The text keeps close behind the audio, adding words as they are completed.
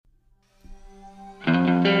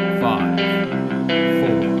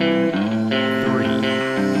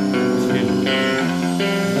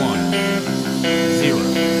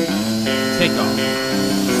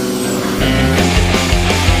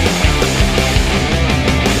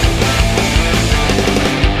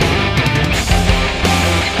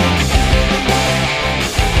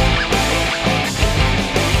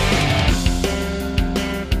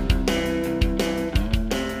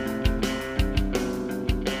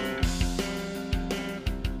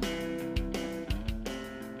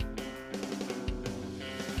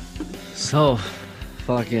So,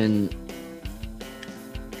 fucking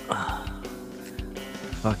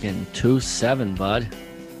 2-7, bud.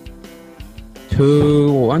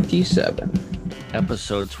 27.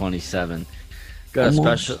 Episode 27. Got a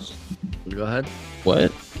special. Go ahead.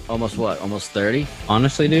 What? Almost what? Almost 30?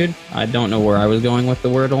 Honestly, dude, I don't know where I was going with the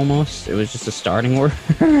word almost. It was just a starting word.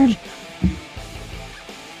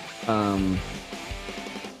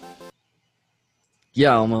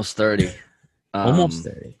 Yeah, almost 30. Almost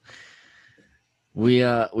 30. We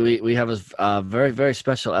have a very, very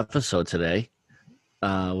special episode today.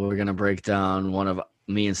 We're gonna break down one of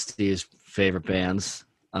me and Steve's favorite bands.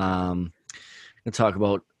 And talk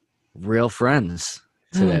about Real Friends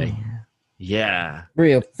today. Yeah.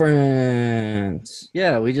 Real Friends.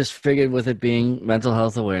 Yeah, we just figured with it being Mental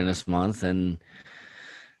Health Awareness Month and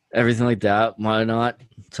everything like that, why not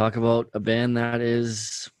talk about a band that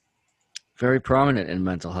is very prominent in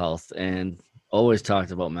mental health and always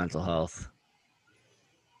talked about mental health.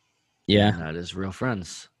 Yeah. And that is Real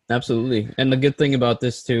Friends. Absolutely. And the good thing about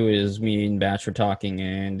this too is me and Batch were talking,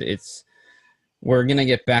 and we're going to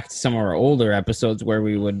get back to some of our older episodes where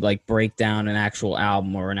we would like break down an actual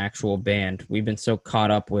album or an actual band. We've been so caught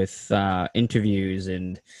up with interviews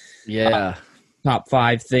and top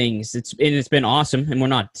 5 things. It's been awesome, and we're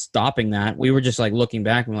not stopping that. We were just like looking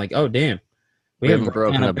back and we're like, oh damn, we haven't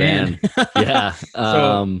broken a band. Yeah.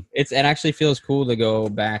 So it actually feels cool to go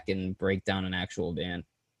back and break down an actual band.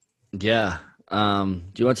 Yeah. Do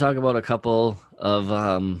you want to talk about a couple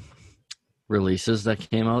of releases that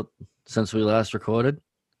came out since we last recorded?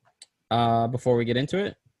 Before we get into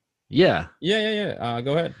it? Yeah. Yeah.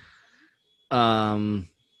 Go ahead.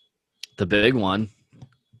 The big one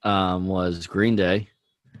was Green Day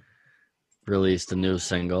released a new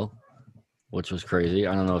single, which was crazy.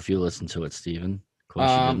 I don't know if you listened to it, Steven. Of course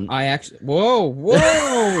you didn't. I actually whoa.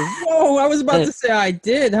 I was about to say I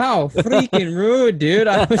did. How freaking rude, dude.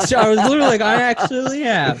 I was literally like, I actually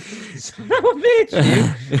have. Son of a bitch,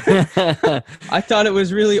 dude. I thought it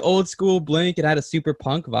was really old school Blink. It had a super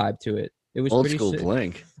punk vibe to it. It was old pretty school sick.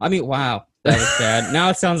 Blink. I mean, wow. That was bad. Now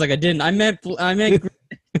it sounds like I didn't. I meant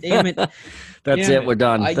damn it. That's it. We're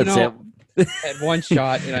done. That's it. At one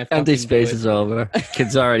shot, and I empty space is over.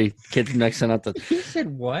 Kids mixing up the. You said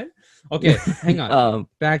what? Okay, hang on.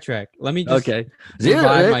 Backtrack. Let me just. Okay. Yeah,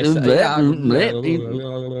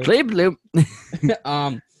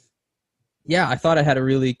 I thought it had a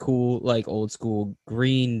really cool, like old school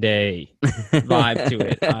Green Day vibe to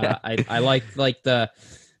it. I liked like the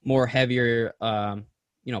more heavier,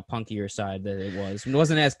 punkier side that it was. It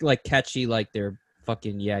wasn't as like catchy like their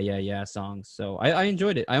fucking yeah songs. So I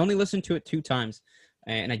enjoyed it. I only listened to it 2 times,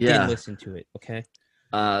 and I did listen to it. Okay.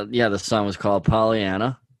 The song was called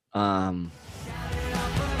Pollyanna. I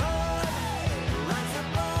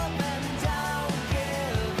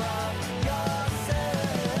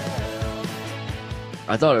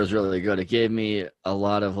thought it was really good. It gave me a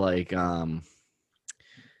lot of like I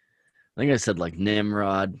think I said like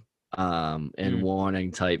Nimrod and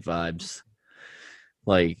Warning type vibes,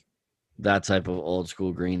 like that type of old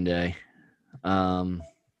school Green Day. I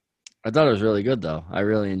thought it was really good though. I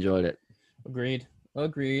really enjoyed it. Agreed.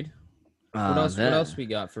 What else we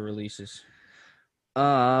got for releases?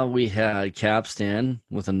 We had Capstan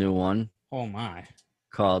with a new one. Oh my.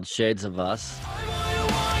 Called Shades of Us.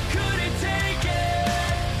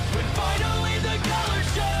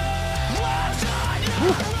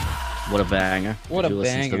 What a banger. What a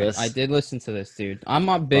banger. I did listen to this, dude. I'm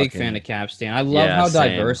a big fan of Capstan. I love how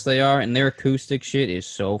diverse they are, and their acoustic shit is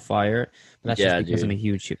so fire. But that's just because I'm a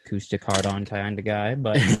huge acoustic hard-on kind of guy.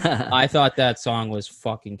 But I thought that song was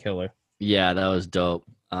fucking killer. Yeah, that was dope.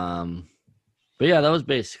 But yeah, that was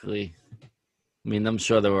basically... I mean, I'm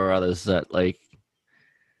sure there were others that, like,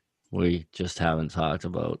 we just haven't talked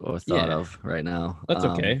about or thought of right now. That's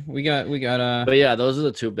okay. We got But yeah, those are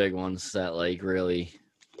the 2 big ones that, like, really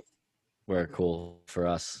were cool for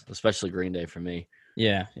us, especially Green Day for me.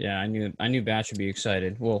 Yeah, I knew Batch would be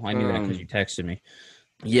excited. Well, I knew that because you texted me.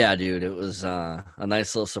 Yeah, dude, it was a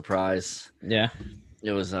nice little surprise. Yeah.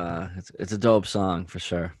 It was it's a dope song for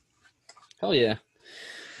sure. Hell yeah.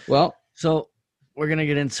 Well, so we're going to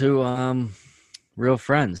get into Real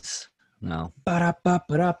Friends now. Real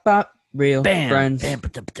Friends.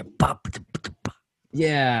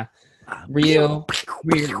 Yeah. Real.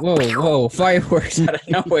 Whoa. Fireworks out of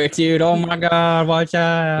nowhere, dude. Oh my God. Watch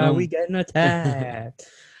out. We getting attacked.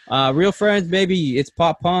 Real Friends, baby. It's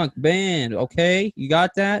pop punk band. Okay. You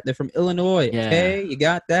got that? They're from Illinois. Yeah. Okay. You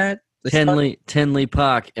got that? Tinley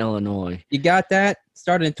Park, Illinois. You got that?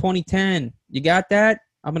 Started in 2010. You got that?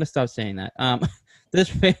 I'm going to stop saying that. This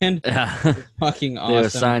band is fucking awesome. They were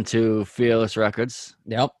signed to Fearless Records.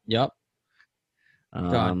 Yep.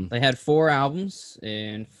 God, they had 4 albums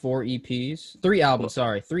and 4 EPs. 3 albums,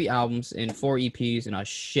 sorry. 3 albums and 4 EPs and a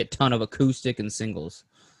shit ton of acoustic and singles.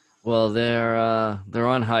 Well, they're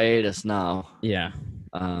on hiatus now. Yeah.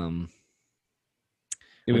 Um,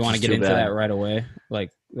 Do we which want to is get too into bad. that right away?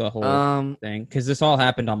 Like the whole thing? Because this all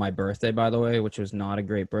happened on my birthday, by the way, which was not a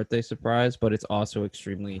great birthday surprise, but it's also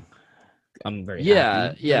extremely. I'm very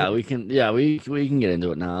happy. we can get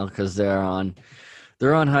into it now because they're on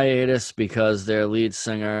hiatus because their lead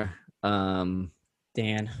singer Dan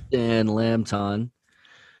Lambton,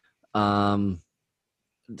 I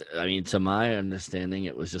mean, to my understanding,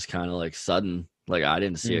 it was just kind of like sudden. Like I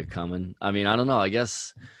didn't see it coming. I mean, I don't know. I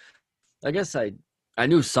guess I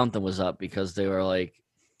knew something was up because they were like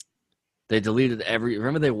they deleted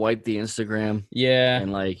remember they wiped the Instagram? Yeah.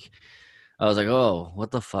 And like I was like, "Oh, what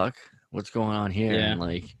the fuck? What's going on here?" Yeah. And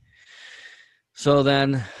like so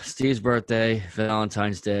then Steve's birthday,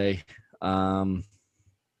 Valentine's Day, Dan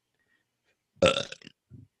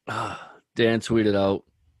tweeted out,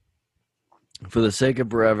 "For the sake of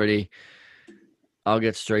brevity, I'll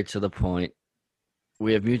get straight to the point.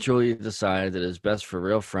 We have mutually decided that it is best for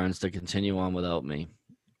real friends to continue on without me.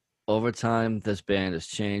 Over time, this band has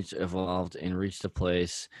changed, evolved, and reached a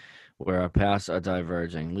place where our paths are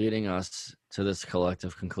diverging, leading us to this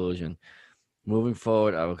collective conclusion. Moving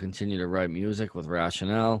forward, I will continue to write music with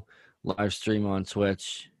Rationale, live stream on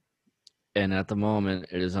Twitch, and at the moment,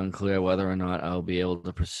 it is unclear whether or not I will be able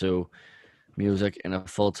to pursue music in a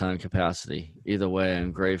full-time capacity. Either way,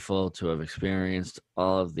 I'm grateful to have experienced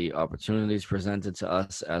all of the opportunities presented to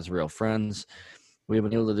us as real friends. We've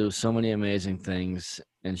been able to do so many amazing things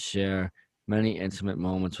and share many intimate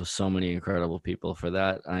moments with so many incredible people. For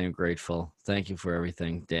that, I am grateful. Thank you for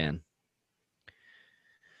everything, Dan."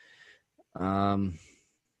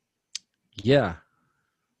 Yeah.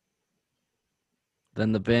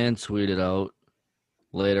 Then the band tweeted out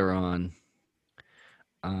later on,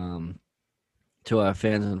 "To our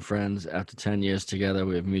fans and friends, after 10 years together,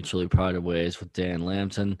 we have mutually parted ways with Dan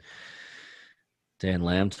Lambton. Dan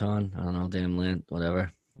Lambton? I don't know,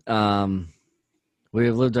 whatever. We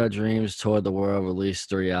have lived our dreams, toured the world, released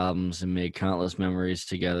 3 albums, and made countless memories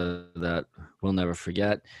together that we'll never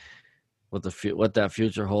forget. What that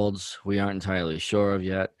future holds, we aren't entirely sure of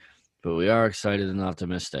yet, but we are excited and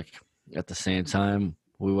optimistic. At the same time,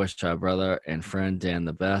 we wish our brother and friend Dan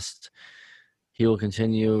the best. He will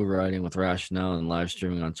continue writing with Rationale and live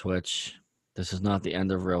streaming on Twitch. This is not the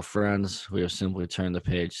end of Real Friends. We have simply turned the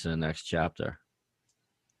page to the next chapter."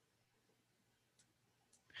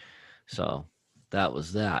 So that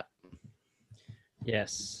was that.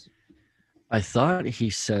 Yes. I thought he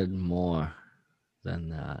said more than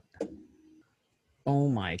that. Oh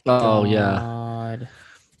my God. Oh, yeah.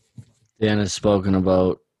 Dan has spoken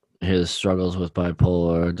about his struggles with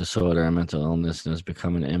bipolar disorder and mental illness and has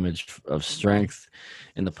become an image of strength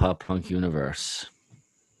in the pop punk universe.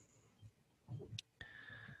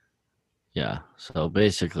 Yeah. So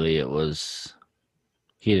basically it was,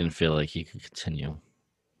 he didn't feel like he could continue.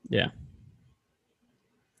 Yeah.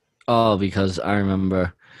 Oh, because I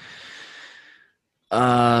remember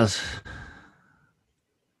their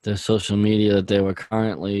social media that they were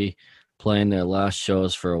currently playing their last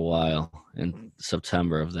shows for a while in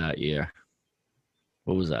September of that year.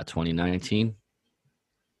 What was that, 2019?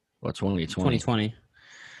 Or 2020? 2020.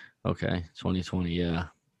 Okay, 2020, yeah.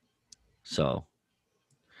 So,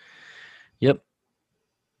 yep.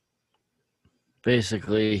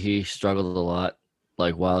 Basically, he struggled a lot,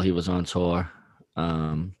 like, while he was on tour.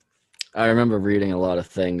 I remember reading a lot of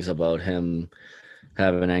things about him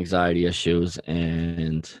having anxiety issues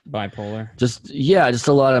and bipolar. Just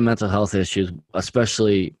a lot of mental health issues,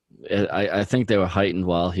 especially I think they were heightened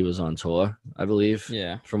while he was on tour, I believe.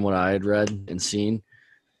 Yeah. From what I had read and seen.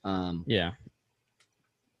 Yeah.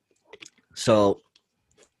 So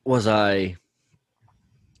was I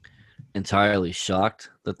entirely shocked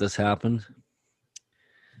that this happened?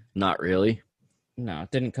 Not really. No,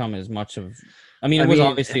 it didn't come as much of. I mean, it was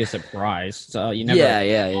obviously a surprise. So you never.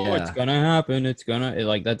 Yeah. Oh, it's gonna happen. It's gonna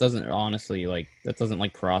that doesn't honestly that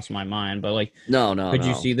doesn't cross my mind. But like, no. Could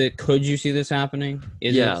you see that? Could you see this happening?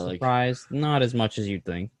 Is it a surprise? Not as much as you'd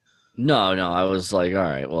think. No. I was like, all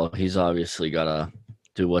right. Well, he's obviously gotta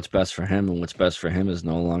do what's best for him, and what's best for him is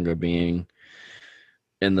no longer being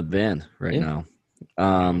in the band right now.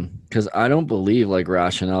 Because I don't believe like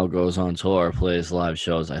Rationale goes on tour or plays live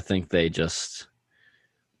shows. I think they just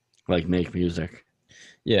like make music.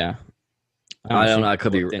 Yeah. I don't know. I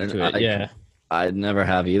could be into it. Yeah. I never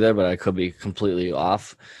have either, but I could be completely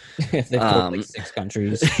off. They've toured like 6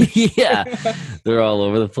 countries. Yeah, they're all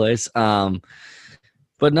over the place.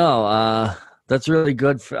 But no, that's really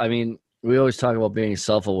good. I mean, we always talk about being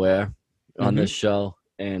self-aware on Mhm. this show,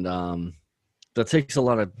 and that takes a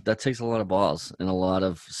lot of balls and a lot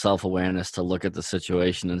of self-awareness to look at the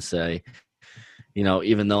situation and say,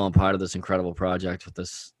 even though I'm part of this incredible project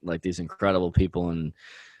with these incredible people and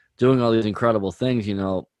doing all these incredible things,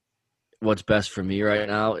 what's best for me right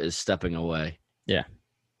now is stepping away. Yeah.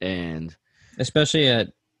 And especially at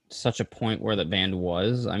such a point where the band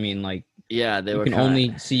was. I mean, like, yeah, they you were can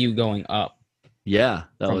only see you going up. Yeah,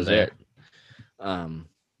 that from was there. it.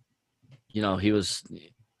 He was.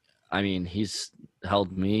 I mean, he's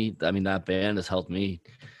helped me. I mean, that band has helped me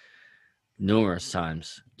numerous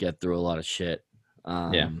times get through a lot of shit.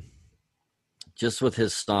 Just with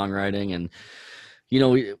his songwriting, and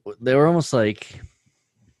they were almost like,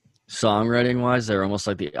 songwriting wise, they're almost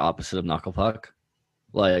like the opposite of Knuckle Puck.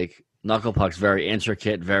 Like, Knuckle Puck's very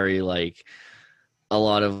intricate, very like a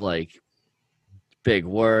lot of like big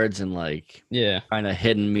words and like kind of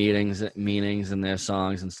hidden meanings in their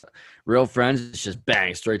songs and stuff. Real Friends is just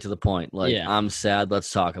bang straight to the point. Like, I'm sad, let's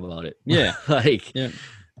talk about it. Like,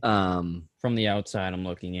 from the outside, I'm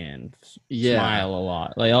looking in. Smile a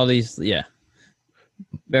lot. Like all these,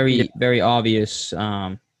 very very obvious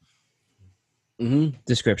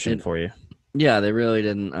description for you. Yeah, they really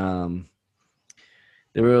didn't.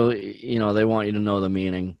 They really, they want you to know the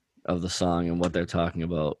meaning of the song and what they're talking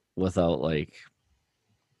about without like,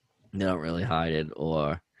 they don't really hide it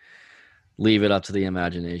or leave it up to the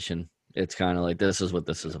imagination. It's kind of like, this is what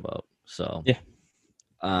this is about. So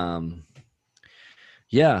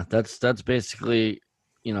that's basically,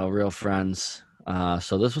 Real Friends.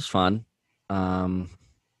 So this was fun.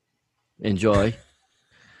 Enjoy.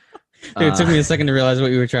 Dude, it took me a second to realize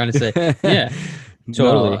what you were trying to say. Yeah,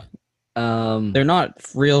 totally. No, they're not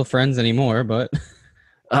real friends anymore, but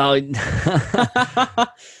that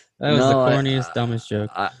was the corniest, dumbest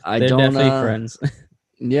joke. They're don't, definitely friends.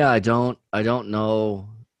 Yeah, I don't know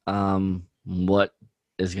what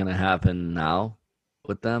is gonna happen now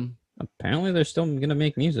with them. Apparently, they're still gonna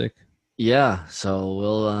make music. Yeah,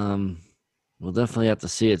 so we'll definitely have to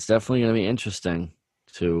see. It's definitely gonna be interesting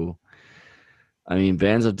to. I mean,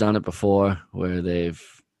 bands have done it before where they've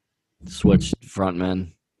switched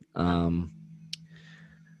frontmen. I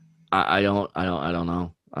don't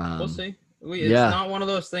know. We'll see. It's not one of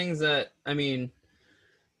those things that, I mean,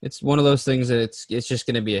 it's one of those things that it's just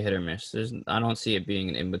going to be a hit or miss. I don't see it being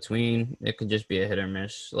an in-between. It could just be a hit or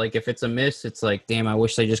miss. Like, if it's a miss, it's like, damn, I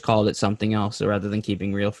wish they just called it something else rather than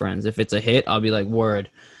keeping Real Friends. If it's a hit, I'll be like, word.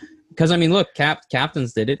 Because, I mean, look,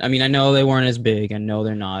 Captains did it. I mean, I know they weren't as big. I know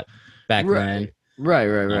they're not back then.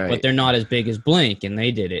 Right. But they're not as big as Blink, and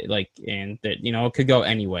they did it. Like, and that, it could go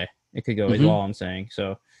anyway. It could go is all I'm saying.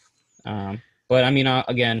 So, but I mean,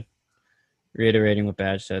 again, reiterating what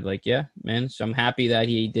Badge said, like, yeah, man, so I'm happy that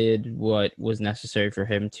he did what was necessary for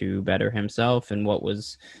him to better himself and what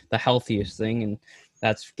was the healthiest thing, and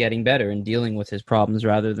that's getting better and dealing with his problems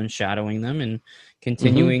rather than shadowing them and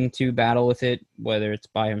continuing to battle with it, whether it's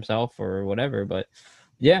by himself or whatever. But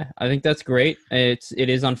yeah, I think that's great. It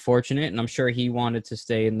is unfortunate, and I'm sure he wanted to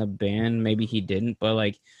stay in the band. Maybe he didn't, but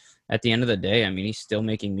like, at the end of the day, I mean, he's still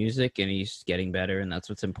making music and he's getting better, and that's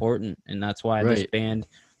what's important. And that's why this band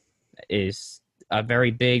is a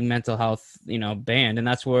very big mental health, band. And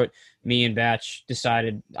that's what me and Batch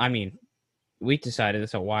decided. I mean, we decided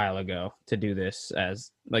this a while ago to do this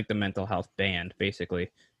as like the mental health band, basically,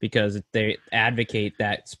 because they advocate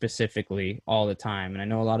that specifically all the time. And I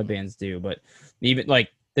know a lot of bands do, but even like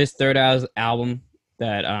this third album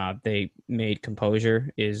that they made,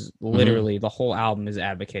 Composure, is literally the whole album is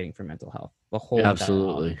advocating for mental health. The whole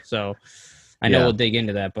absolutely. So I know we'll dig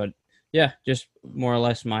into that, but yeah, just more or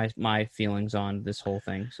less my feelings on this whole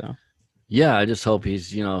thing. So yeah, I just hope he's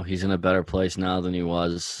he's in a better place now than he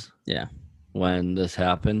was. Yeah. When this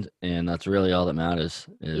happened, and that's really all that matters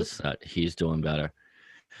is that he's doing better.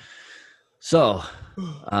 So,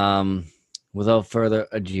 without further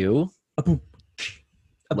ado,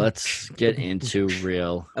 let's get into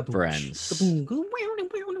Real Friends.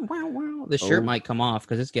 The shirt might come off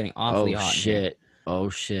because it's getting awfully hot. Oh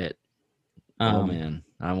shit! Oh man,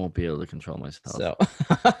 I won't be able to control myself.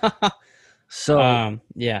 So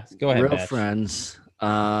yeah, go ahead. Real Friends.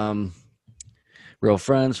 Real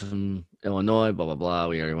Friends from Illinois, blah, blah, blah.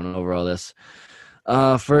 We already went over all this.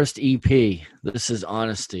 First EP, this is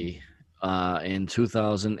Honesty, in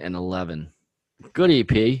 2011. Good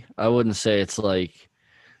EP. I wouldn't say it's like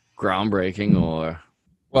groundbreaking or...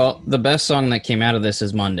 Well, the best song that came out of this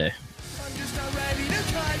is Monday.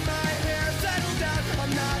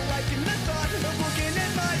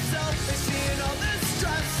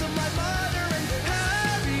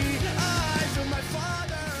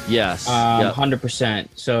 Yes. Yep. 100%.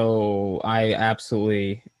 So I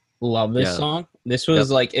absolutely love this Yeah. song. This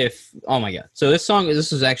was like oh my god. So this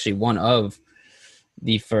was actually one of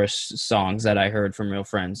the first songs that I heard from Real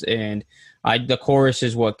Friends, and the chorus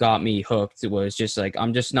is what got me hooked. It was just like,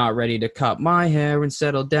 I'm just not ready to cut my hair and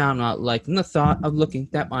settle down, not liking the thought of looking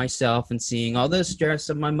at myself and seeing all the stress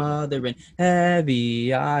of my mother and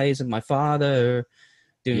heavy eyes of my father.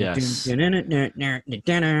 Yes. Dude,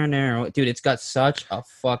 it's got such a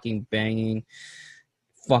fucking banging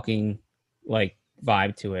fucking like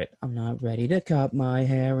vibe to it. I'm not ready to cut my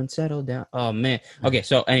hair and settle down. Oh man. Okay,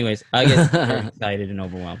 so anyways, I get very excited and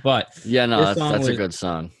overwhelmed. But Yeah, no, that's a was good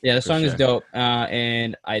song. yeah, the for song is sure. dope.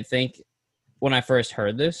 And I think when I first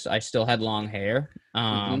heard this, I still had long hair.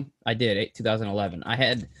 I did 2011. I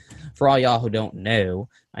had, for all y'all who don't know,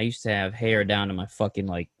 I used to have hair down to my fucking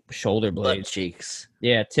like shoulder Butt blades. cheeks.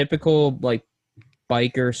 Yeah, typical like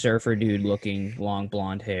biker surfer dude looking, long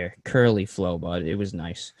blonde hair, curly flow, bud. It was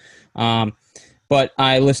nice. But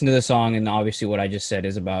I listened to the song, and obviously what I just said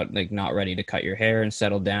is about like not ready to cut your hair and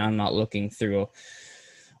settle down, not looking through.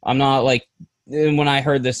 I'm not like, when I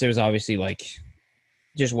heard this, there was obviously like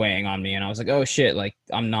just weighing on me, and I was like, oh shit, like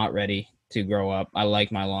I'm not ready to grow up. I like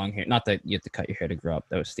my long hair. Not that you have to cut your hair to grow up.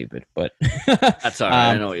 That was stupid, but That's all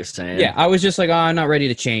right. I know what you're saying. yeah, I was just like, oh, I'm not ready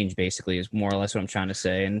to change. Basically, is more or less what I'm trying to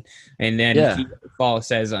say. And then Paul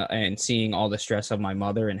says, and seeing all the stress of my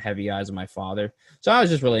mother and heavy eyes of my father. So I was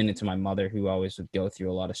just relating to my mother, who always would go through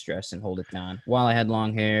a lot of stress and hold it down while I had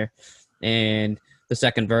long hair. And the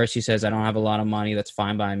second verse, he says, I don't have a lot of money. That's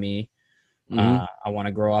fine by me. I want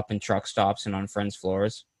to grow up in truck stops and on friends'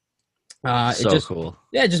 floors. So it just, cool.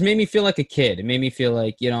 Yeah, it just made me feel like a kid. It made me feel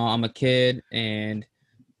like, I'm a kid, and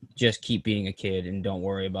just keep being a kid and don't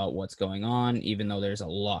worry about what's going on, even though there's a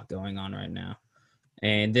lot going on right now.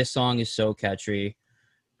 And this song is so catchy,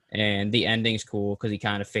 and the ending's cool because he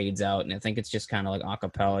kind of fades out, and I think it's just kind of like a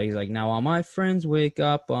cappella. He's like, now all my friends wake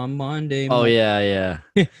up on Monday Oh morning yeah.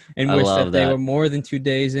 and I wish love that they that. were more than 2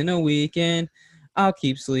 days in a weekend. I'll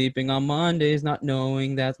keep sleeping on Mondays, not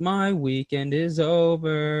knowing that my weekend is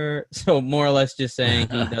over. So more or less just saying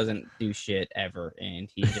he doesn't do shit ever, and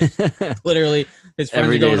he just literally, his friends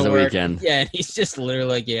Every are day going is to a work. weekend. Yeah, and he's just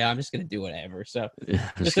literally like, yeah, I'm just gonna do whatever. So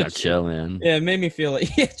I'm just gonna chill, man. yeah, it made me feel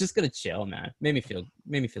like just gonna chill, man. Made me feel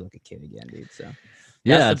like a kid again, dude. So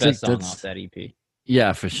Yeah, that's the best song off that EP.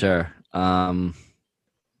 Yeah, for sure.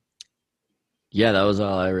 Yeah, that was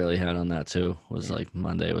all I really had on that too. Was like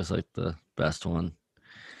Monday was like the best one.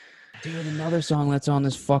 Dude, another song that's on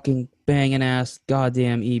this fucking banging ass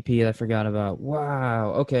goddamn EP that I forgot about.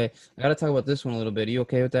 Wow. Okay, I gotta talk about this one a little bit. Are you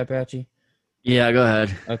okay with that, Patchy? Yeah, go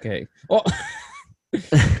ahead. Okay. Oh,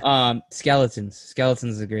 Skeletons.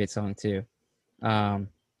 Skeletons is a great song too.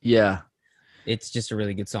 Yeah. It's just a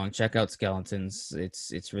really good song. Check out Skeletons.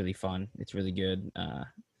 It's really fun. It's really good.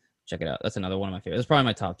 Check it out. That's another one of my favorites. It's probably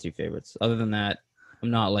my top 2 favorites. Other than that,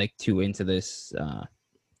 I'm not like too into this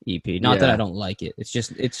EP. Not that I don't like it. It's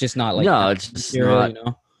just not like no, it's just material,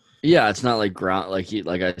 not. Yeah, it's not like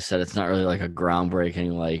like I said, it's not really like a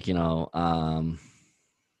groundbreaking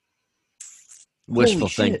wishful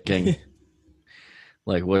thinking,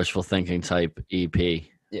 like wishful thinking type EP.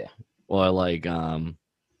 Yeah. Or like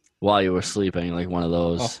while you were sleeping, like one of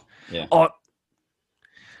those. Oh, yeah.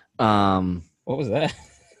 What was that?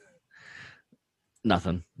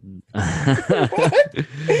 Nothing. What? Dude,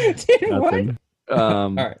 Nothing. What?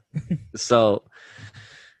 All right. So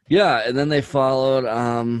yeah, and then they followed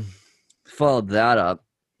that up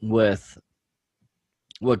with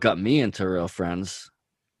what got me into Real Friends.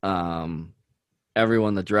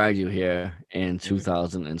 Everyone That Dragged You Here in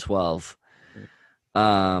 2012.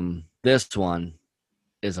 This one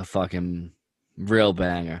is a fucking real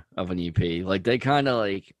banger of an EP. Like they kind of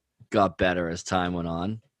like got better as time went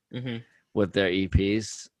on with their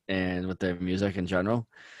EPs and with their music in general.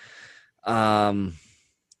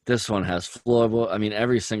 This one has floorboard. I mean,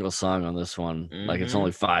 every single song on this one, like it's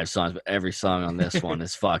only 5 songs, but every song on this one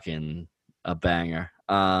is fucking a banger.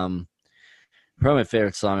 Probably my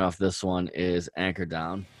favorite song off this one is Anchor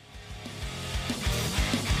Down.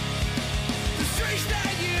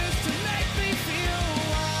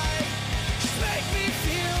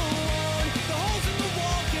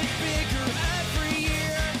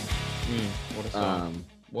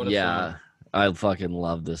 What a song. I fucking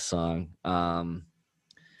love this song.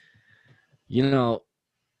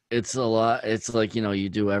 It's a lot. It's like, you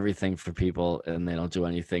do everything for people and they don't do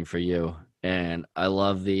anything for you. And I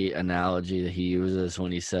love the analogy that he uses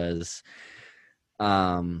when he says,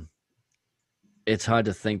 it's hard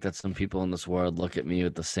to think that some people in this world look at me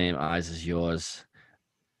with the same eyes as yours.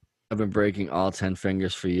 I've been breaking all 10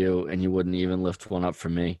 fingers for you, and you wouldn't even lift one up for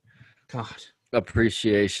me. God.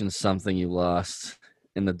 Appreciation, something you lost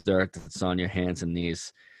in the dirt that's on your hands and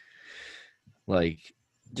knees. Like,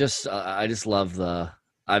 just I just love the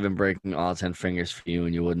I've been breaking all 10 fingers for you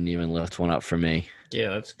and you wouldn't even lift one up for me.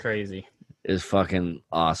 Yeah, that's crazy. Is fucking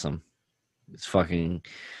awesome. It's fucking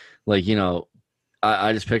like,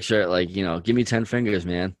 I just picture it like, give me 10 fingers,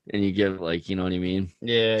 man. And you give like, you know what I mean?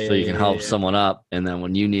 Yeah, So you can help someone up. And then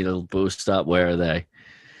when you need a boost up, where are they?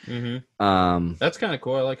 That's kind of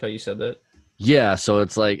cool. I like how you said that. Yeah. So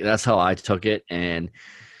it's like, that's how I took it. And,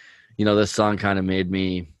 this song kind of made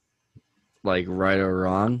me like right or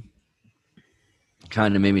wrong.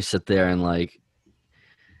 Kind of made me sit there and like,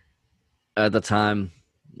 at the time,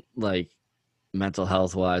 like mental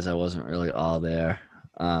health wise, I wasn't really all there.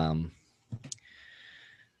 And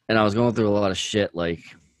I was going through a lot of shit. Like,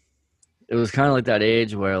 it was kind of like that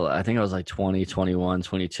age where I think I was like 20, 21,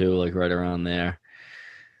 22, like right around there.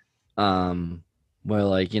 Where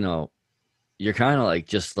like, you're kind of like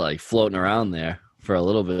just like floating around there for a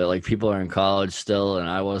little bit. Like people are in college still and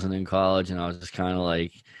I wasn't in college and I was just kind of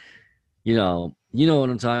like, you know what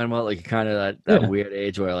I'm talking about? Like kind of that weird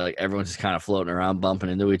age where like everyone's just kind of floating around, bumping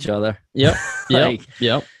into each other. Yep. Like,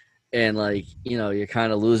 yep. And like, you're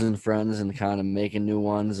kind of losing friends and kind of making new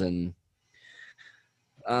ones. And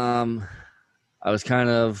I was kind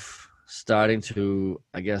of starting to,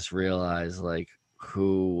 I guess, realize like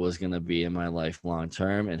who was going to be in my life long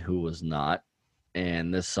term and who was not.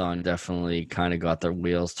 And this song definitely kind of got the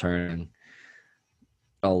wheels turning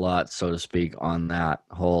a lot, so to speak, on that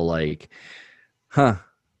whole like, I've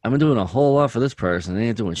been doing a whole lot for this person. They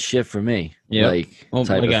ain't doing shit for me. Yeah. Like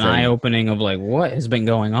an eye opening of like, what has been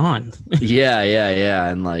going on? Yeah.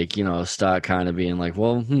 And like, start kind of being like,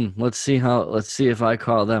 well, let's see if I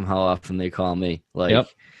call them, how often they call me, like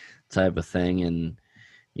type of thing. And,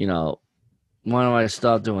 why don't I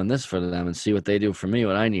stop doing this for them and see what they do for me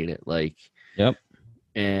when I need it? Like,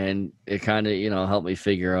 and it kind of, helped me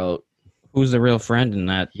figure out who's the real friend in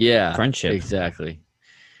that friendship. Exactly,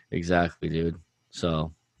 dude.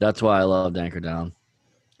 So that's why I loved Anchor Down.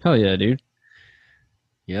 Hell yeah, dude.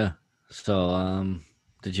 Yeah. So,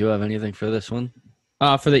 did you have anything for this one?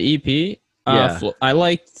 For the EP, I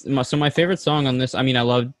liked my favorite song on this. I mean, I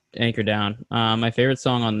loved Anchor Down. My favorite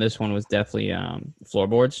song on this one was definitely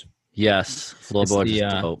Floorboards. Yes, Floorboards is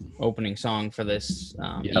dope. Opening song for this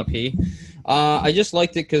EP. I just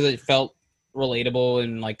liked it because it felt relatable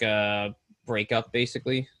and like a breakup,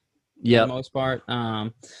 basically. Yeah, for the most part.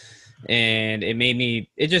 And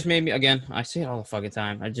it just made me, again, I say it all the fucking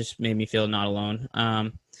time. It just made me feel not alone.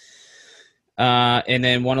 And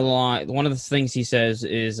then one of the things he says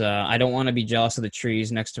is, I don't want to be jealous of the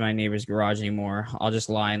trees next to my neighbor's garage anymore. I'll just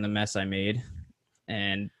lie in the mess I made.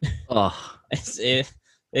 And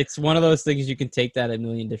it's one of those things you can take that a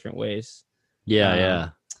million different ways. Yeah.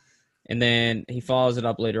 And then he follows it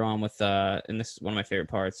up later on with, and this is one of my favorite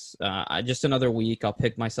parts. Just another week, I'll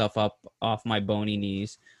pick myself up off my bony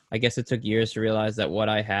knees. I guess it took years to realize that what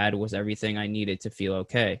I had was everything I needed to feel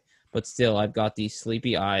okay. But still, I've got these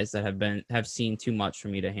sleepy eyes that have seen too much for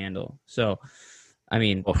me to handle. So, I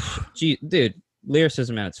mean, gee, dude,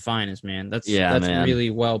 lyricism at its finest, man. That's really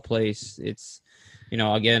well placed. It's,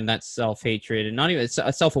 again, that's self-hatred and not even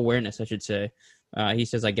self-awareness, I should say. He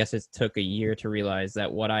says, I guess it took a year to realize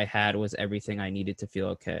that what I had was everything I needed to feel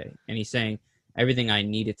okay. And he's saying everything I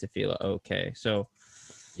needed to feel okay. So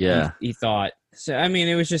yeah, he thought, so, I mean,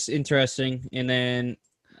 it was just interesting. And then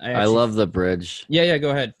I love the bridge. Yeah,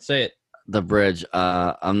 go ahead. Say it. The bridge.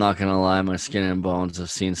 I'm not going to lie. My skin and bones have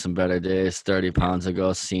seen some better days. 30 pounds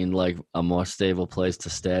ago seemed like a more stable place to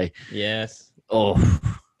stay. Yes. Oh,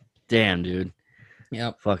 damn, dude.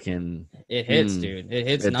 Yep. Fucking. It hits, dude. It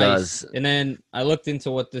hits nice. Does. And then I looked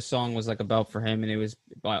into what this song was like about for him, and it was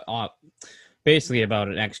basically about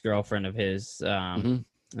an ex-girlfriend of his.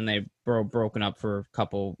 And they broken up for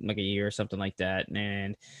a year or something like that.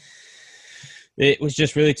 And it was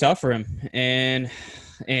just really tough for him. And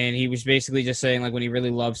he was basically just saying, like, when he really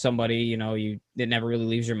loves somebody, it never really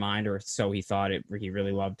leaves your mind, or so he thought he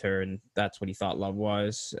really loved her, and that's what he thought love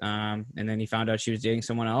was. And then he found out she was dating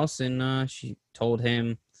someone else, and she told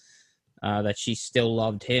him that she still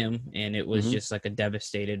loved him, and it was just like a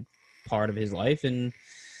devastated part of his life. And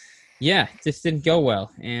yeah, it just didn't go well.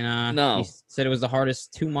 And no. He said it was the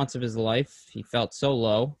hardest 2 months of his life. He felt so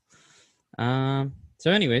low. So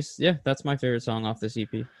anyways, yeah, that's my favorite song off this EP.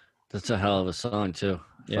 That's a hell of a song too.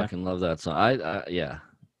 Yeah. Fucking love that song. I yeah.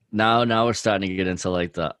 Now we're starting to get into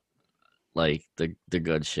like the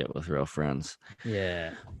good shit with Real Friends.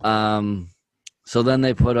 Yeah. So then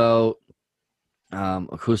they put out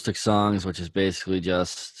acoustic songs, which is basically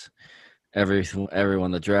just everyone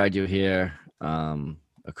that dragged you here.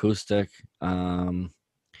 acoustic.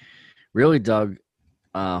 Really dug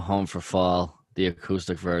Home for Fall, the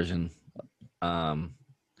acoustic version. I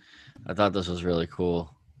thought this was really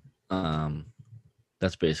cool.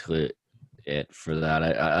 That's basically it for that.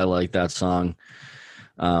 I like that song.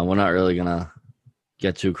 We're not really gonna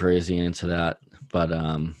get too crazy into that, but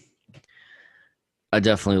I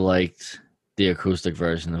definitely liked the acoustic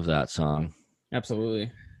version of that song.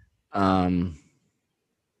 Absolutely.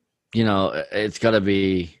 It's got to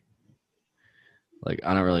be like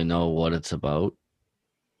I don't really know what it's about.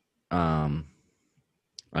 I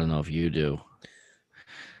don't know if you do,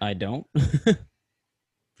 I don't.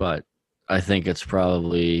 but I think it's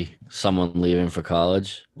probably someone leaving for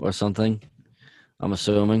college or something. I'm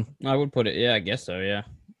assuming. I would put it. Yeah, I guess so. Yeah.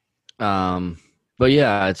 But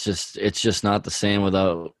yeah, it's just not the same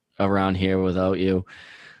without around here without you.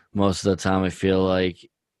 Most of the time, I feel like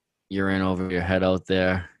you're in over your head out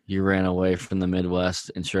there. You ran away from the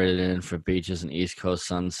Midwest and traded in for beaches and East Coast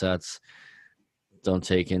sunsets. Don't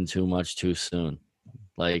take in too much too soon.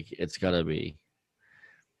 Like it's gotta be,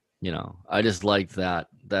 I just liked that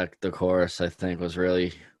the chorus I think was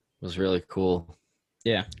really cool.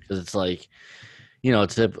 Yeah. Because it's like,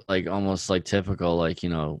 like almost like typical, like,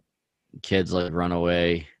 kids like run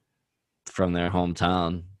away from their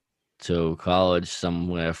hometown to college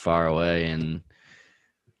somewhere far away and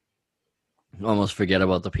almost forget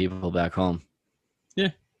about the people back home. Yeah.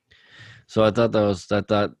 So I thought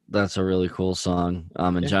that's a really cool song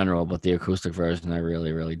in Yeah. general, but the acoustic version I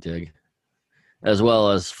really, really dig. As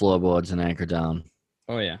well as Floorboards and Anchor Down.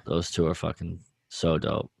 Oh yeah. Those two are fucking so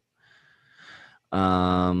dope.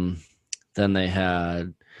 Then they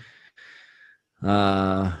had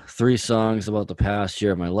 3 songs about the past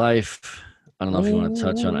year of my life. I don't know if you want to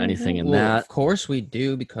touch on anything in that. Of course we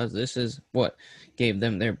do, because this is what gave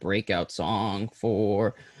them their breakout song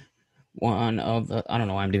for one of the. I don't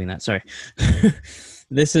know why I'm doing that. Sorry.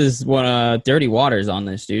 This is one Dirty Water's on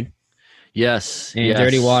this, dude. Yes. And yes.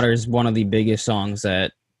 Dirty Water is one of the biggest songs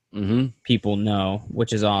that Mm-hmm. people know,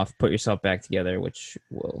 which is off Put Yourself Back Together, which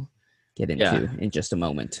we'll get into in just a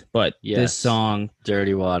moment. But this song,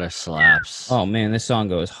 Dirty Water, slaps. oh man, this song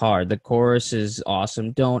goes hard. The chorus is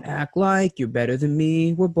awesome. Don't act like you're better than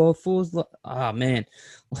me. We're both fools. Oh man.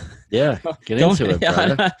 Yeah, get into it,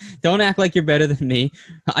 brother. Don't act like you're better than me.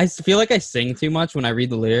 I feel like I sing too much when I read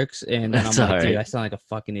the lyrics, and then That's I'm like, all dude, right. I sound like a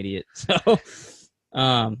fucking idiot. So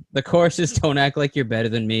the chorus is don't act like you're better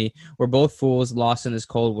than me. We're both fools lost in this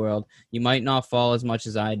cold world. You might not fall as much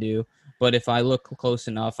as I do, but if I look close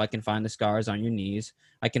enough, I can find the scars on your knees.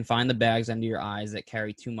 I can find the bags under your eyes that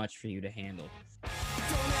carry too much for you to handle.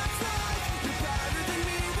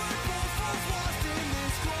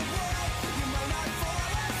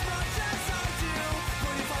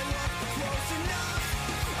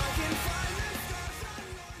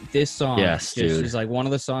 This song is like one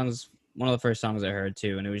of the first songs I heard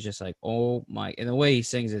too, and it was just like, oh my! And the way he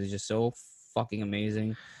sings it is just so fucking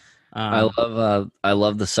amazing. I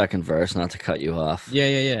love the second verse. Not to cut you off.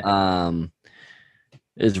 Yeah.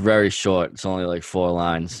 It's very short. It's only like 4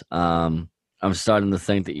 lines. I'm starting to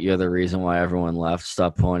think that you're the reason why everyone left.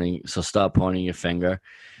 Stop pointing your finger.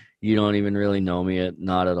 You don't even really know me.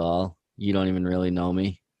 Not at all. You don't even really know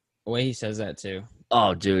me. The way he says that too.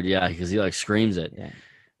 Oh, dude, yeah, because he like screams it. Yeah.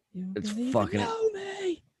 It's fucking. Know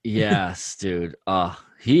me. Yes, dude.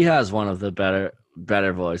 He has one of the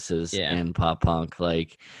better voices in pop punk.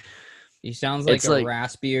 Like, he sounds like a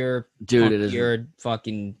raspier, dude. It is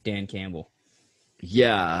fucking Dan Campbell.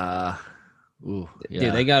 Yeah. Dude,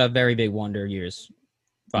 they got a very big Wonder Years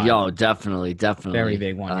vibe. Yo, definitely. Very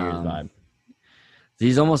big Wonder Years vibe.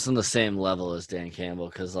 He's almost on the same level as Dan Campbell,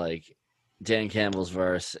 because like Dan Campbell's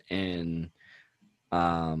verse in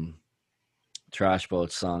Trash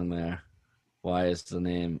Boat's song there. Why is the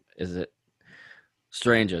name? Is it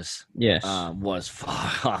Strangers? Yes. Was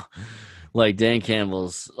like Dan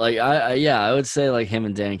Campbell's like I would say like him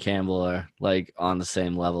and Dan Campbell are like on the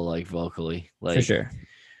same level, like vocally. Like for sure.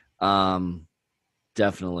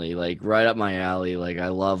 Definitely like right up my alley. Like I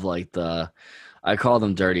love like I call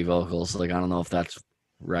them dirty vocals. Like I don't know if that's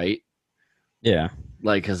right. Yeah.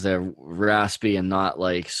 Like because they're raspy and not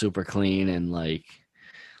like super clean, and like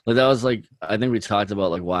that was like I think we talked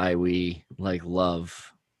about like why we like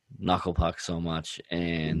love Knuckle Puck so much,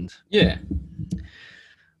 and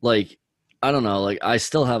like I don't know, like I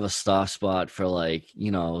still have a soft spot for like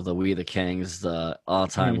the We the Kings, the All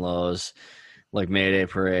Time Lows, like Mayday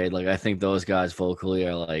Parade. Like I think those guys vocally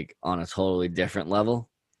are like on a totally different level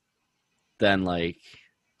than like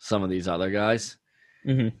some of these other guys,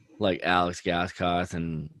 like Alex Gaskarth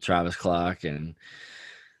and Travis Clark and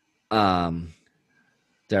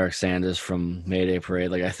Derek Sanders from Mayday Parade.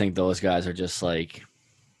 Like I think those guys are just like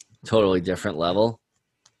totally different level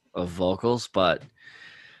of vocals, but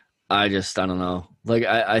I don't know. Like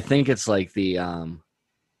I think it's like I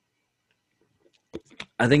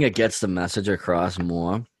think it gets the message across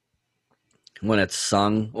more when it's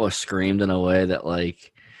sung or screamed in a way that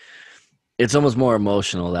like it's almost more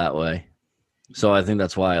emotional that way. So I think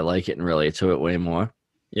that's why I like it and relate to it way more.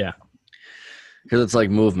 Yeah. Because it's like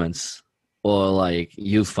movements or like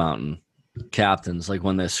Youth Fountain, Captains. Like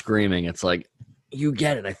when they're screaming, it's like, you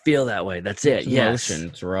get it. I feel that way. That's it. It's Yes. emotion.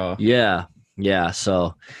 It's raw. Yeah. Yeah.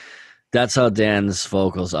 So that's how Dan's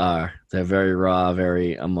vocals are. They're very raw,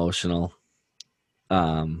 very emotional.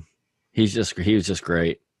 He was just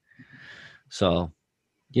great. So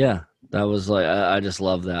yeah, that was like I just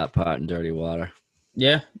love that part in Dirty Water.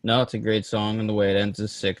 Yeah. No, it's a great song, and the way it ends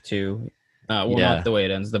is sick too. Well, Yeah. not the way it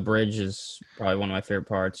ends. The bridge is probably one of my favorite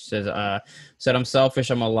parts. It said, I'm selfish,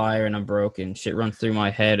 I'm a liar, and I'm broken. Shit runs through my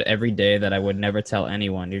head every day that I would never tell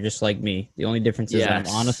anyone. You're just like me. The only difference is that I'm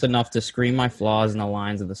Yes. honest enough to scream my flaws in the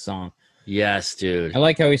lines of the song. Yes, dude. I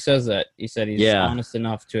like how he says that. He said he's Yeah. honest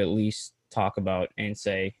enough to at least talk about and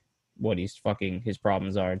say what his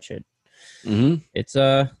problems are and shit. Mm-hmm. It's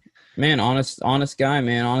man, honest guy,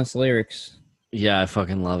 man, honest lyrics. Yeah, I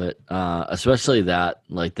fucking love it. Especially that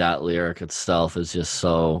lyric itself is just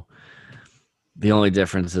so. The only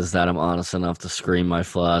difference is that I'm honest enough to scream my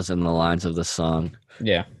flaws in the lines of the song.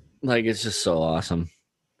 Yeah. Like, it's just so awesome.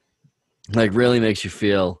 Like, really makes you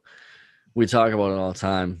feel. We talk about it all the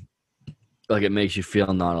time. Like, it makes you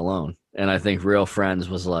feel not alone. And I think Real Friends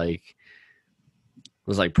was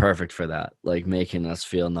perfect for that. Like, making us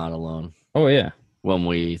feel not alone Oh yeah. when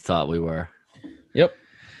we thought we were. Yep.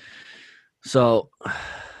 So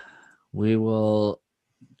we will,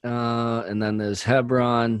 and then there's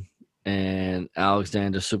Hebron and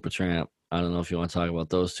Alexander Supertramp. I don't know if you want to talk about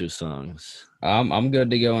those two songs. I'm good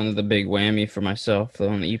to go into the big whammy for myself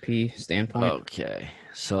on the EP standpoint. Okay,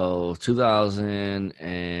 so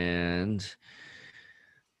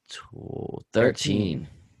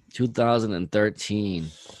 2013,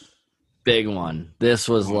 big one. This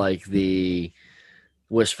was like the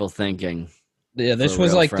wishful thinking. Yeah, this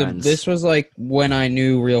was like when I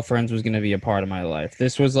knew Real Friends was going to be a part of my life.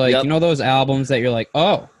 This was like, Yep. you know, those albums that you're like,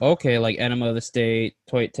 oh, okay, like Enema of the State,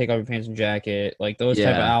 Take Off Your Pants and Jacket, like those type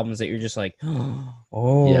of Yeah. albums that you're just like,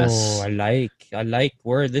 oh, Yes. I like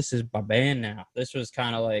where this is my band now. This was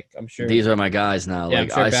kind of like, I'm sure. These are my guys now. Yeah,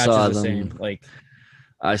 Like I'm sure I Batch saw is the them. same. Like,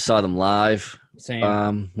 I saw them live.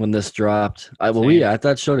 same. When this dropped. Were Same. we at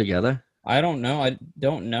that show together? I don't know. I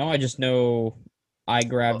just know I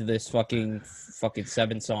grabbed this fucking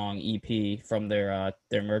 7-song EP from their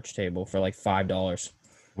merch table for like $5.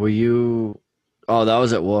 Were you? Oh, that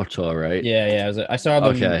was at Warped Tour, right? Yeah. I saw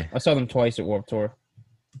them. Okay. I saw them twice at Warped Tour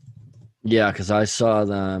Yeah, because I saw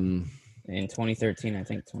them. in 2013. I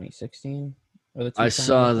think 2016. Or the two I songs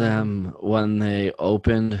saw I think. them when they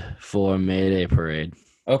opened for Mayday Parade,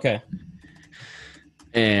 Okay.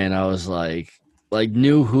 and I was like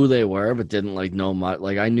knew who they were, but didn't like know much.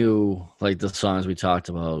 Like I knew like the songs we talked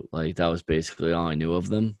about. Like that was basically all I knew of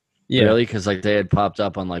them. Yeah. Really, because like they had popped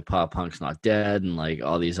up on like Pop Punk's Not Dead and like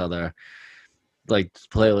all these other like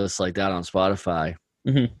playlists like that on Spotify.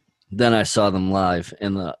 Mhm. Then I saw them live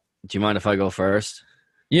in the. Do you mind if I go first?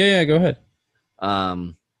 Yeah. Go ahead.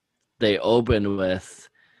 They opened with,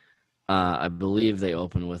 I believe they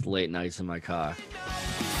opened with Late Nights in My Car.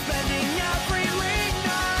 Spending every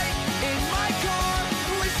weeknight in my car,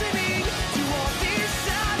 listening to all these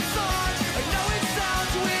sad songs. I know it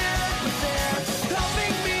sounds weird, but they're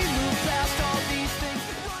helping me move past all these things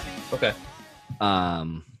running. Okay.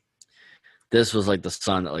 This was like the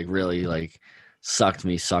song that like really like sucked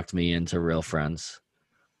me into Real Friends.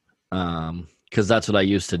 Because that's what I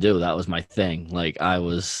used to do. That was my thing. Like I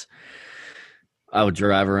would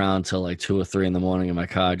drive around till like 2 or 3 in the morning in my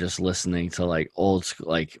car, just listening to like old school,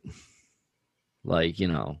 like you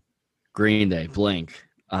know, Green Day, Blink,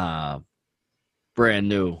 Brand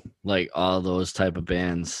New, like all those type of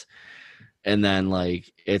bands. And then like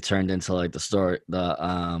it turned into like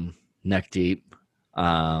the Neck Deep,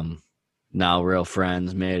 now Real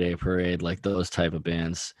Friends, Mayday Parade, like those type of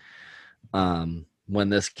bands. When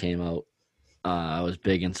this came out, I was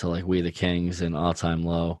big into like We the Kings and All Time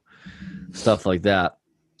Low, stuff like that.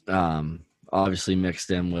 Obviously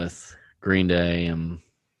mixed in with Green Day and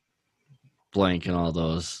Blink and all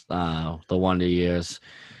those, the Wonder Years,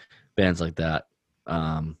 bands like that.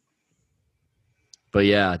 But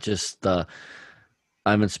yeah, just I've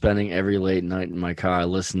been spending every late night in my car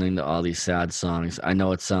listening to all these sad songs. I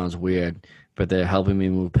know it sounds weird, but they're helping me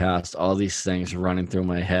move past all these things running through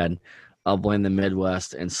my head. I'll Blame the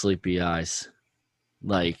Midwest, and Sleepy Eyes.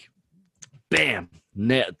 Like, bam,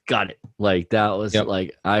 got it. Like, that was Yep.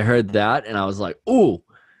 like, I heard that and I was like, ooh,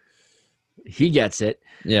 he gets it.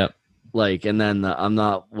 Yep. Like, and then I'm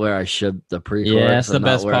not where I should, the pre-chorus. Yeah, that's the I'm not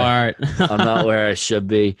best where part. I'm not where I should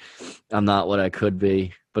be. I'm not what I could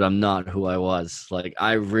be, but I'm not who I was. Like,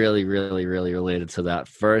 I really, really, really related to that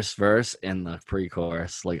first verse and the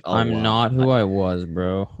pre-chorus. Like, oh, I'm wow. not who I was,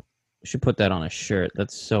 bro. You should put that on a shirt.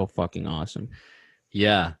 That's so fucking awesome.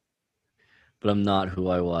 Yeah, but I'm not who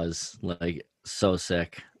I was. Like, so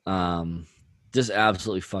sick. Just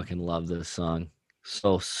absolutely fucking love this song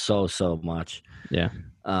so much. Yeah.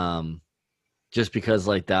 Just because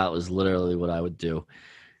like that was literally what I would do.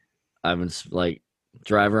 I would like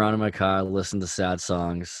drive around in my car, listen to sad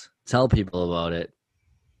songs, tell people about it,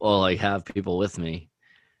 or like have people with me,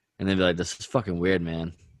 and they'd be like, "This is fucking weird,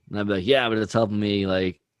 man." And I'd be like, "Yeah, but it's helping me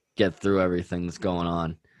like get through everything that's going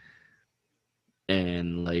on."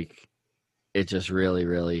 And like, it just really,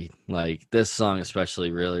 really like this song,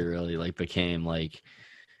 especially, really, really like became like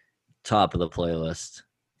top of the playlist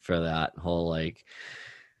for that whole like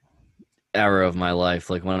era of my life.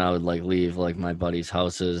 Like when I would like leave like my buddies'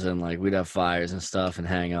 houses and like we'd have fires and stuff and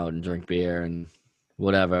hang out and drink beer and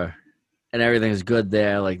whatever, and everything's good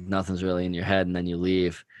there, like nothing's really in your head, and then you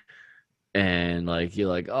leave and like you're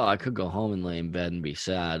like, oh, I could go home and lay in bed and be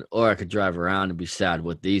sad, or I could drive around and be sad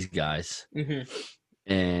with these guys.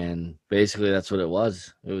 And basically that's what it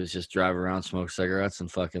was. It was just drive around, smoke cigarettes,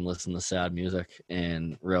 and fucking listen to sad music.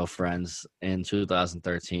 And Real Friends in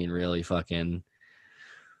 2013 really fucking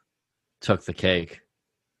took the cake,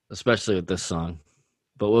 especially with this song.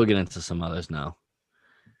 But we'll get into some others now.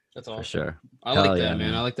 That's for awesome. sure. I Hell like that, yeah, man.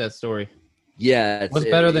 man. I like that story. Yeah, What's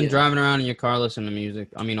better than driving around in your car listening to music?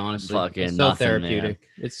 I mean, honestly, Fucking it's so nothing, therapeutic.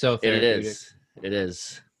 man. It's so It therapeutic. is. It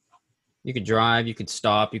is. You could drive, you could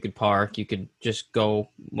stop, you could park, you could just go.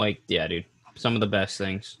 Like, yeah, dude, some of the best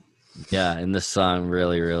things. Yeah, and this song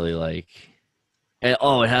really, really like. And,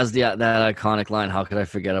 it has that iconic line. How could I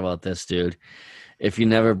forget about this, dude? If you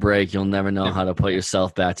never break, you'll never know how to put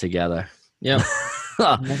yourself back together. Yep.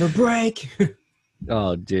 Never break.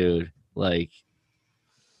 Oh, dude. Like,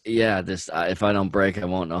 yeah, this if I don't break, I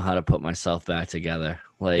won't know how to put myself back together.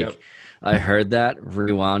 Like, Yep. I heard that,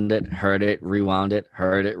 rewound it, heard it, rewound it,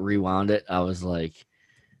 heard it, rewound it. I was like,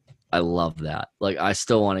 I love that. Like, I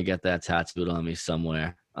still want to get that tattooed on me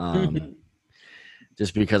somewhere.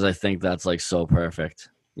 Just because I think that's like so perfect.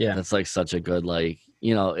 Yeah. That's like such a good, like,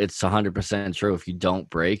 it's 100% true. If you don't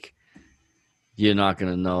break, you're not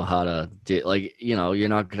going to know how to you're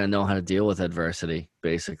not going to know how to deal with adversity,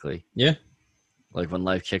 basically. Yeah. Like when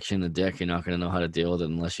life kicks you in the dick, you're not going to know how to deal with it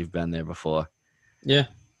unless you've been there before. Yeah.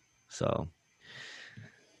 So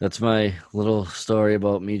that's my little story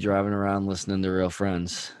about me driving around listening to Real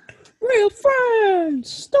Friends. Real Friends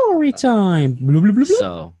story time. Blah, blah, blah, blah.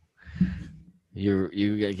 So you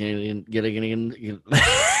get Ding, ding,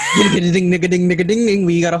 ding, ding, ding, ding.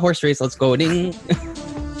 We got a horse race. Let's go. Ding.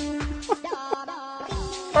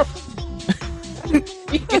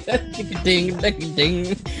 Ding, ding,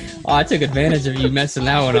 ding. Oh, I took advantage of you messing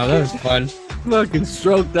that one up. That was fun. fucking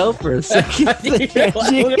stroked out for a second.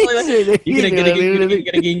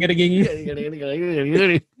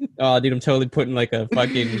 Oh, dude, I'm totally putting like a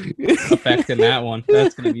fucking effect in that one.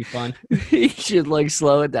 That's gonna be fun. You should like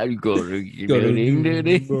slow it down.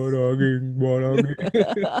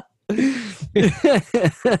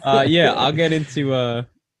 Yeah, I'll get into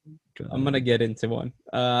I'm gonna get into one.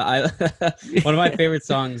 One of my favorite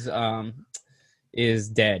songs is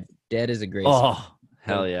Dead. Dead is a great song. Oh,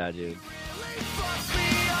 hell yeah, dude.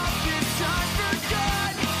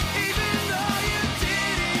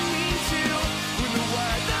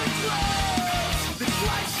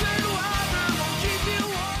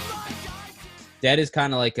 Dead is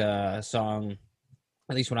kind of like a song,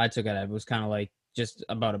 at least when I took it was kind of like just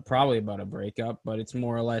probably about a breakup, but it's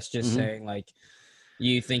more or less just saying like,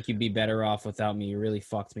 you think you'd be better off without me. You really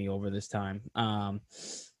fucked me over this time.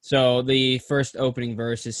 So the first opening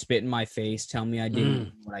verse is spit in my face. Tell me I didn't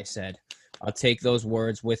mean what I said. I'll take those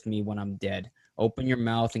words with me when I'm dead. Open your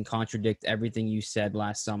mouth and contradict everything you said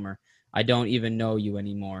last summer. I don't even know you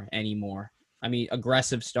anymore. I mean,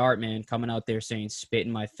 aggressive start, man. Coming out there saying spit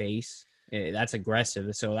in my face. That's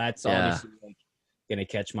aggressive. So that's obviously like, gonna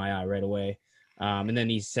catch my eye right away. And then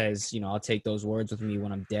he says, I'll take those words with me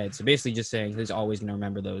when I'm dead. So basically just saying he's always going to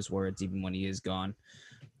remember those words even when he is gone.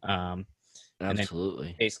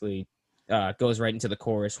 Absolutely. Basically goes right into the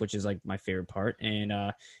chorus, which is like my favorite part. And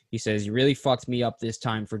he says, you really fucked me up this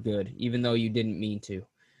time for good, even though you didn't mean to.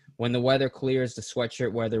 When the weather clears, the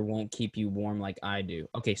sweatshirt weather won't keep you warm like I do.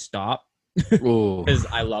 Okay, stop. Ooh. because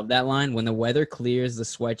I love that line. When the weather clears, the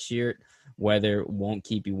sweatshirt weather won't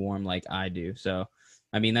keep you warm like I do. So,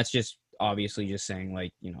 I mean, that's just obviously just saying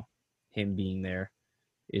like, him being there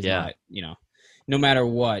is Yeah. not, no matter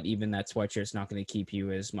what, even that sweatshirt's not going to keep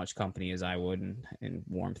you as much company as I would and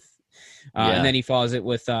warmth. Yeah. And then he follows it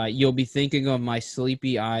with, you'll be thinking of my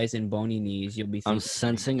sleepy eyes and bony knees. You'll be thinking I'm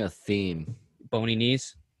sensing a theme. bony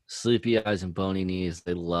knees. Sleepy eyes and bony knees.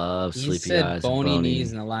 They love He sleepy said eyes bony and bony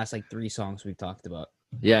knees in the last like 3 songs we've talked about.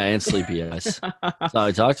 Yeah, and sleepy eyes. That's all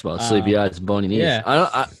I talked about. Sleepy eyes and bony knees. yeah.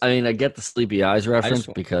 I mean, I get the sleepy eyes reference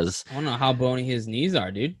just- because, I don't know how bony his knees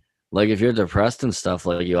are, dude. like, if you're depressed and stuff,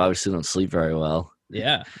 like, you obviously don't sleep very well.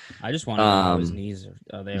 Yeah, I just want to know how his Um, knees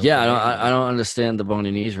are. They Yeah, okay? I don't understand the bony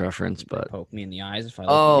knees reference, but Poke me in the eyes if I.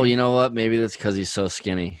 oh, look you know what? Maybe that's because he's so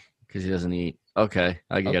skinny because he doesn't eat. Okay,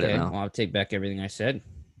 I get okay. it now. Well, I'll take back everything I said.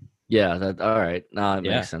 Yeah, that all right. Now it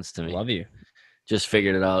Yeah, makes sense to me. Love you. Just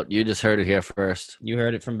figured it out. You just heard it here first. You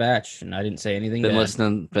heard it from Batch, and I didn't say anything. Been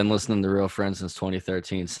bad. listening to Real Friends since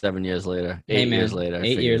 2013. 7 years later, Hey, 8 man, years later. I 8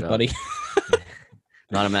 figured years, it out. buddy.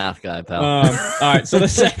 Not a math guy, pal. All right. So the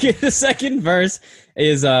second verse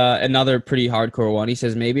is another pretty hardcore one. He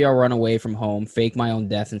says, "Maybe I'll run away from home, fake my own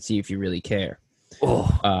death, and see if you really care."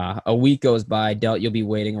 A week goes by. Doubt you'll be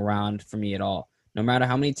waiting around for me at all. No matter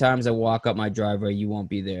how many times I walk up my driveway, you won't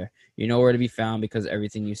be there. You're nowhere to be found because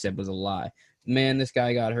everything you said was a lie. Man, this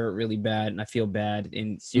guy got hurt really bad, and I feel bad.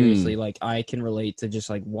 And seriously, like, I can relate to just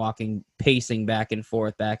like pacing back and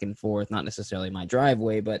forth, not necessarily my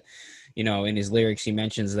driveway, but in his lyrics, he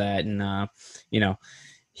mentions that. And,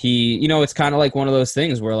 it's kind of like one of those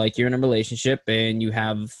things where like you're in a relationship and you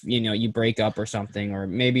have, you break up or something, or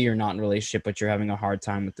maybe you're not in a relationship, but you're having a hard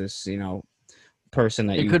time with this, person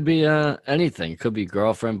that It could be anything. It could be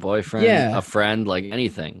girlfriend, boyfriend, Yeah. a friend, like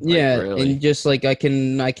anything. Like, yeah. really. And just like I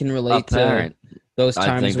can A relate to parent. those I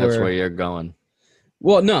times think that's where you're going.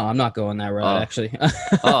 well, no, I'm not going that route Oh. actually.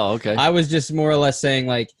 Oh, okay. I was just more or less saying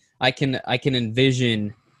like I can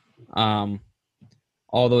envision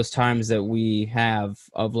all those times that we have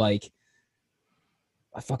of like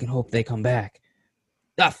I fucking hope they come back.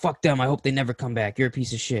 Fuck them. I hope they never come back. You're a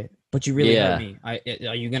piece of shit. But you really Yeah. hurt me.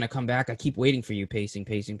 Are you gonna come back? I keep waiting for you, pacing.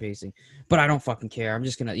 But I don't fucking care. I'm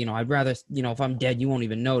just gonna, I'd rather, if I'm dead, you won't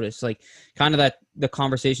even notice. Like, kind of the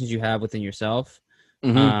conversations you have within yourself.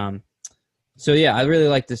 Mhm. So yeah, I really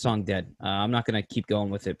like this song, "Dead." I'm not gonna keep going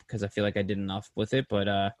with it because I feel like I did enough with it. But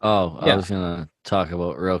I yeah. was gonna talk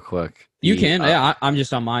about real quick. you the, can. Yeah, I'm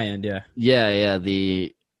just on my end. Yeah. Yeah.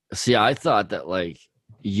 See, I thought that like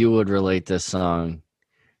you would relate this song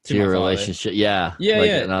to To your my father. relationship. Yeah. Yeah, like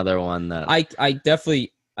yeah. Another one that. I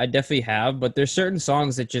definitely have, but there's certain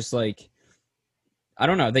songs that just like I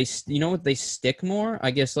don't know, they they stick more,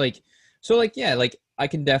 I guess. Like, so like, yeah, like I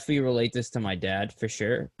can definitely relate this to my dad for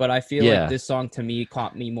sure, but I feel Yeah. like this song to me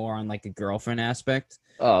caught me more on like a girlfriend aspect.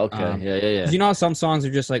 Oh, okay. Um, Yeah. 'Cause how some songs are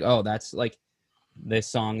just like, oh, that's like this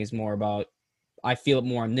song is more about I feel it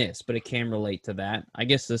more in this, but it can relate to that. I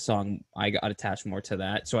guess this song I got attached more to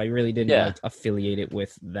that, so I really didn't Yeah. like affiliate it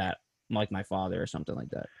with that, like my father or something like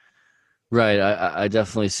that. Right. I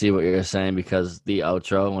definitely see what you're saying because the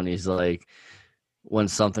outro when he's like, when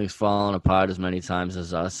something's fallen apart as many times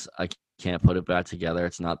as us, I can't put it back together.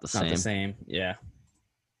 It's not the Not same. the same, yeah.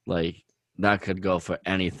 Like that could go for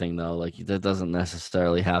anything though. Like that doesn't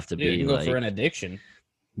necessarily have to Dude, you be can go like. for an addiction.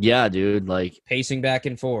 Yeah, dude. Like Pacing back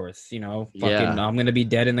and forth, fucking Yeah. I'm gonna be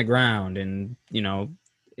dead in the ground, and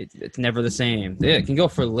it's never the same. Yeah, it can go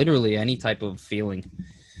for literally any type of feeling,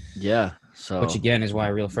 yeah. So which again is why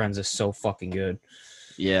Real Friends is so fucking good.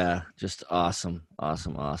 yeah, just awesome.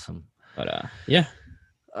 But yeah,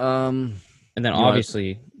 Um, and then You want-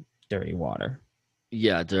 obviously Dirty Water,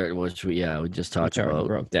 yeah, dirt, which we just talked which I already about.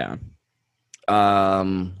 broke down.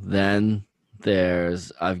 Then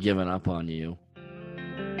there's I've given up on you.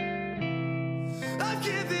 I've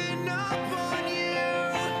given up on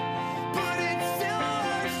you, but it still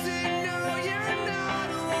hurts to know you're not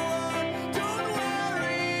alone. Don't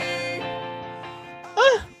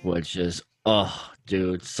worry. Which is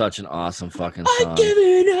dude, such an awesome fucking I'm song.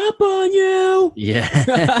 giving up on you.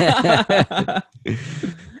 Yeah.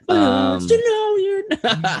 To know you're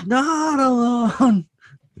not. Not alone.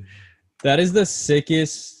 That is the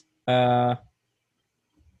sickest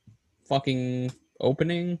fucking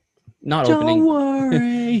opening. Not Don't opening.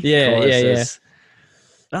 worry. Yeah. Choruses.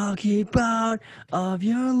 I'll keep out of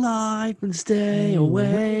your life and stay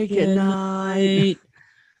awake at night.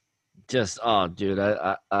 Just dude,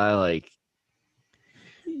 I like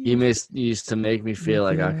You used to make me feel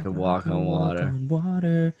like I could walk on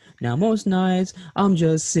water. Now most nights I'm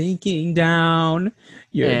just sinking down.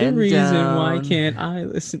 You're the And reason why down. can't I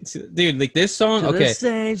listen to dude, like this song. To Okay. the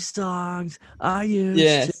same songs I used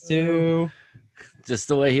Yes, to. dude. Just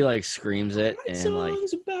the way he like screams it and like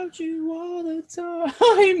Songs about you all the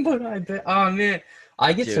time, but I bet. Oh man,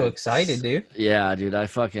 I get so Dude. excited, dude. yeah, dude, I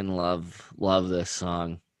fucking love this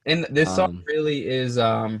song. And this song Um, really is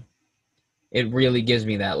it really gives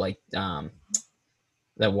me that like that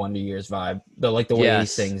Wonder Years vibe. The way he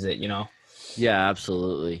Yes. sings it, you know. Yeah,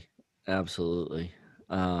 absolutely.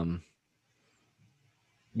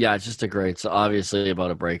 Yeah, it's just a great. So obviously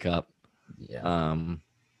about a breakup, Yeah.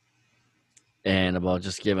 and about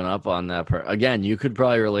just giving up on that. Again, you could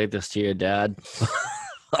probably relate this to your dad.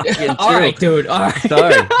 Fucking All too. right, dude. All right.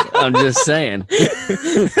 Sorry, I'm just saying.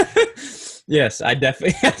 Yes, I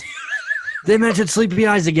definitely. They mentioned sleepy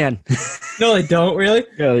eyes again. No, they don't really.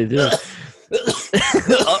 Yeah, they do.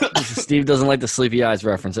 Steve doesn't like the sleepy eyes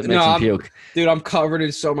reference. It makes No, him I'm- puke. Dude, I'm covered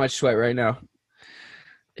in so much sweat right now.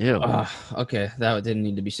 Ew. Okay, that didn't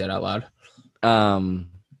need to be said out loud.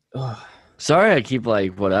 Ugh. Sorry, I keep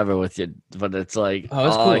like whatever with you, but it's like Oh,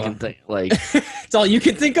 it's all I cool. can think. Like, It's all you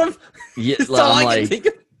can think of. yeah, It's all I'm I can like, think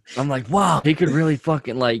of. I'm like, wow, he could really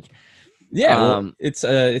fucking like. Yeah, well, Um,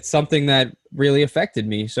 it's something that really affected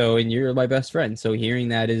me. So, and you're my best friend. So, hearing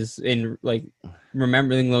that is in like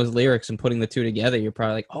remembering those lyrics and putting the two together, you're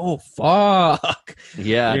probably like, oh fuck.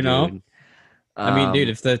 Yeah, You know? dude. I mean, dude,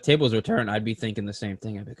 if the tables were turned, I'd be thinking the same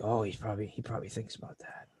thing. I'd be like, oh, he probably thinks about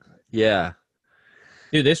that. yeah,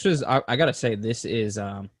 Dude, this was I gotta say, this is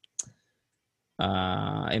in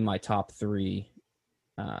my top 3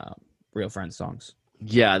 Real Friends songs.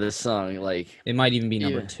 yeah, this song, like, It might even be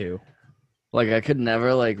number Yeah. 2. like I could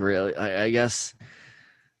never like really. I guess,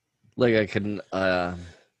 like I couldn't.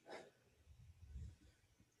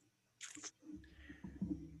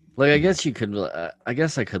 Like I guess you could. I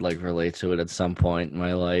guess I could like relate to it at some point in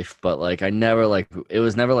my life, but like I never like it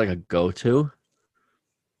was never like a go to.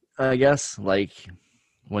 I guess like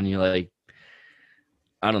when you like,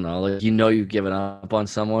 I don't know, like you've given up on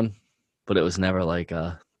someone, but it was never like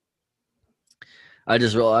I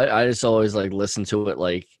just always like listened to it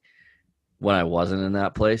like when I wasn't in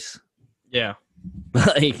that place. Yeah.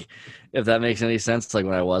 Like if that makes any sense, like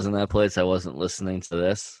when I was in that place, I wasn't listening to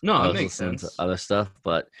this. No, I it was makes listening sense. to other stuff,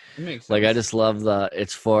 but It makes sense. like I just love the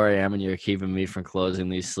it's 4 a.m. and you're keeping me from closing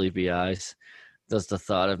these sleepy eyes. Does the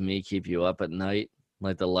thought of me keep you up at night,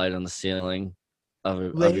 like the light on the ceiling of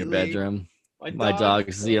your Lately, bedroom? My dog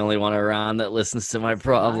is the only one around that listens to my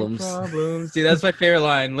problems. Dude, that's my favorite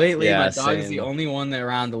line. Lately, Yeah, my dog is the same. only one that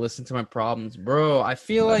around to listen to my problems, bro. I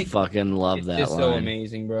feel I like fucking love it's that just line. so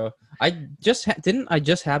amazing, bro. I just didn't I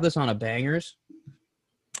just have this on a Bangers?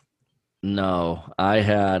 No, I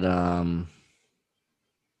had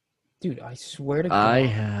Dude, I swear to God. I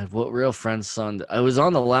had what Real Friends song? I was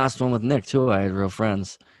on the last one with Nick too. I had Real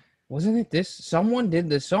Friends. Wasn't it this? Someone did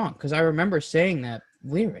this song because I remember saying that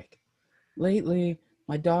lyric. Lately,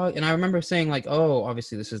 my dog, and I remember saying like, "Oh,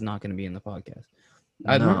 obviously this is not going to be in the podcast."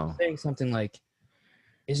 I remember No, saying something like,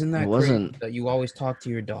 "Isn't that It crazy wasn't. that you always talk to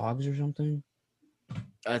your dogs or something?"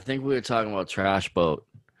 I think we were talking about Trash Boat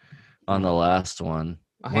on the last one.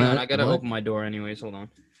 Hang on, What- I gotta what- open my door anyways. Hold on.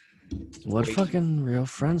 What Wait. fucking Real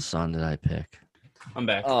Friends song did I pick? I'm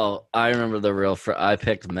back. Oh, I remember the I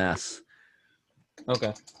picked Mess.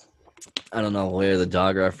 Okay. I don't know where the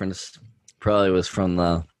dog reference probably was from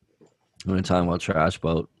the we were talking about Trash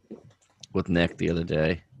Boat with Nick the other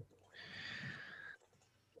day.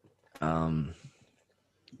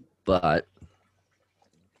 But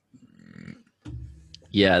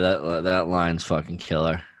yeah, that line's fucking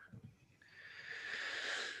killer.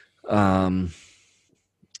 Old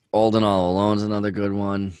and All Alone's another good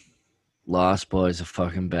one. Lost Boy's a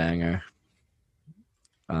fucking banger.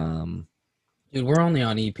 Dude, we're only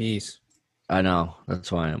on E EPs. I know.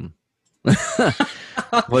 That's why I'm.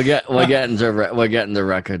 we're getting to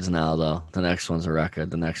records now though. The next one's a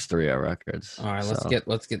record. The next 3 are records. All right, let's So, get.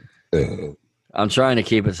 I'm trying to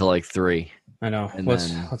keep it to like 3. I know. And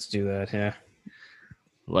then- Let's do that. Yeah.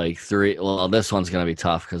 Like 3. Well, this one's gonna be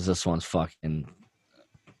tough because this one's fucking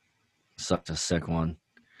such a sick one.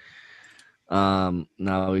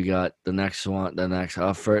 Now we got the next one. The next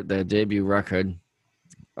for their debut record.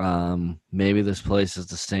 Maybe This Place Is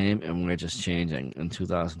the Same and We're Just Changing in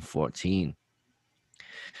 2014.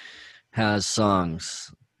 Has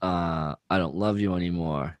songs I Don't Love You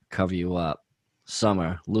Anymore, Cover You Up,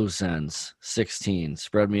 Summer, Loose Ends, 16,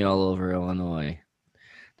 Spread Me All Over Illinois,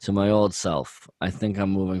 To My Old Self, I Think I'm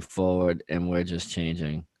Moving Forward, and We're Just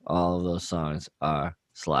Changing. All of those songs are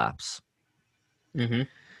slaps. Mm-hmm.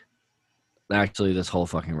 actually, this whole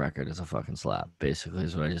fucking record is a fucking slap. Basically,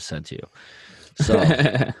 is what I just said to you. So,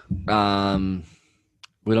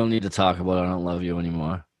 we don't need to talk about "I Don't Love You"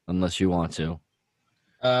 anymore, unless you want to.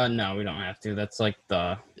 No, we don't have to. That's like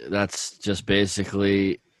That's just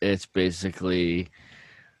basically. It's basically,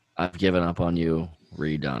 I've given up on you.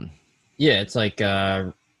 Redone. yeah, it's like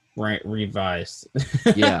revised.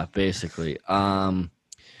 Yeah, basically.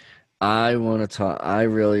 I want to talk. I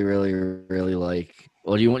really, really, really like.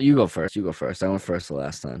 Well, do you want? You go first. You go first. I went first the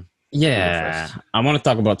last time. Yeah, first. I want to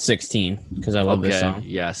talk about 16 because I love this song.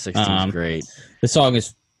 Yeah, 16 is great. The song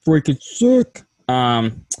is freaking sick.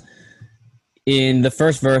 In the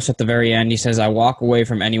first verse at the very end, he says, "I walk away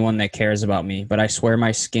from anyone that cares about me, but I swear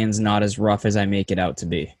my skin's not as rough as I make it out to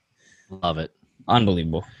be." Love it.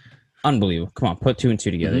 Unbelievable. Unbelievable. Come on, put 2 and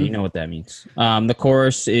 2 together. Mhm. You know what that means. The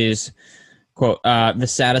chorus is, quote, "The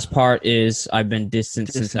saddest part is I've been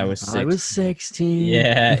distant since I was 6. I was 16.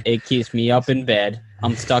 Yeah, it keeps me up in bed.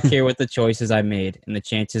 I'm stuck here with the choices I made and the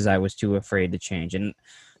chances I was too afraid to change." And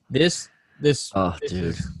this Oh, this dude.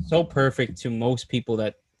 is so perfect to most people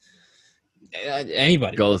that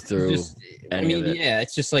anybody Go It's through just- any of it. yeah,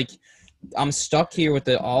 it's just like I'm stuck here with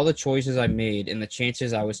all the choices I made and the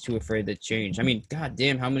chances I was too afraid to change. I mean,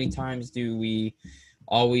 goddamn, how many times do we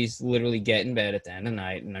always literally get in bed at the end of the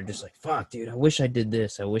night and I'm just like, fuck, dude, I wish I did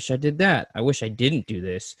this. I wish I did that. I wish I didn't do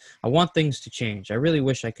this. I want things to change. I really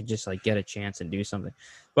wish I could just like get a chance and do something.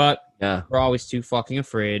 But Yeah. we're always too fucking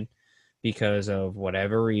afraid because of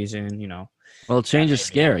whatever reason, Well, change is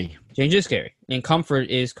scary, Change is scary. And comfort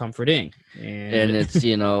is comforting. and it's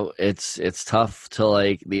it's tough to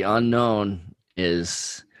like the unknown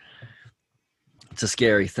is. It's a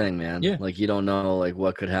scary thing, man. Yeah. Like you don't know like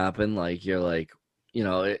what could happen. Like you're like,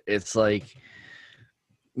 it's like,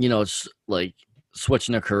 it's like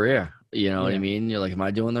switching a career. You know what I Yeah. mean? You're like, am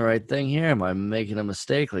I doing the right thing here? Am I making a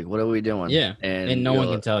mistake? Like, what are we doing? Yeah, and no you're one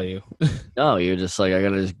can like- tell you. No, you're just like, I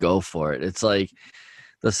gotta just go for it. It's like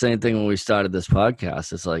the same thing when we started this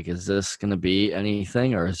podcast. It's like, is this gonna be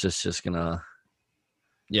anything, or is this just gonna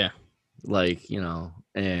Yeah. like,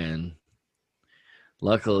 and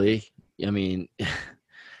luckily, I mean,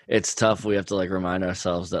 it's tough. We have to like remind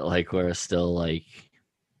ourselves that like we're still like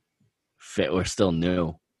fit, we're still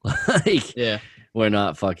new. Like Yeah. we're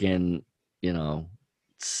not fucking,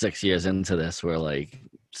 6 years into this. We're like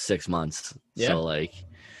 6 months. Yeah. So like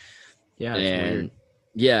Yeah. It's and weird.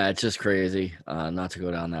 yeah, it's just crazy. Not to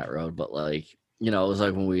go down that road, but like, it was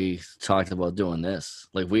like when we talked about doing this.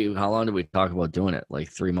 Like how long did we talk about doing it? Like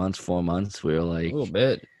 3 months, 4 months? We were A like, little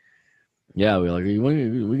bit. yeah, we were like,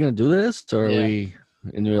 are we gonna do this? Or Yeah. are we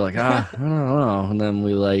and we were like, I don't know. And then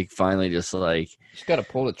we like finally just like, Just got to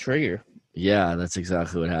pull the trigger. yeah, that's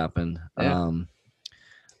exactly what happened. Yeah.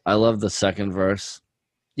 I love the second verse.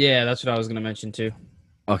 Yeah, that's what I was going to mention too.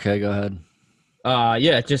 Okay, go ahead.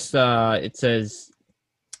 It says,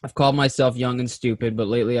 "I've called myself young and stupid, but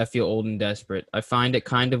lately I feel old and desperate. I find it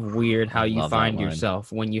kind of weird how you Love that find line.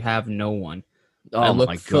 yourself when you have no one. Oh I look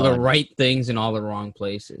my for the god. right things in all the wrong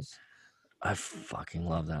places. I fucking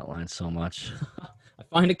love that line so much. I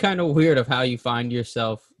find it kind of weird of how you find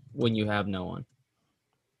yourself when you have no one.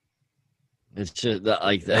 It's just that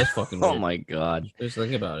like that. That's fucking Oh weird. my god. Just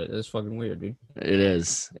think about it. It's fucking weird, dude. It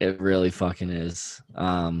is. It really fucking is.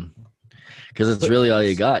 Because it's really all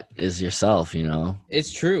you got is yourself,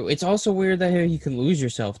 It's true. It's also weird that you can lose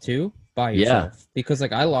yourself too by Yeah. yourself. Because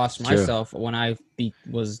like I lost It's true. myself when I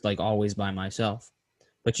was like always by myself.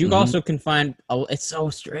 But you Mhm. also can find. It's so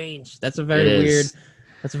strange. That's a It very is. weird.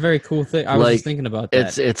 That's a very cool thing. I was Like, just thinking about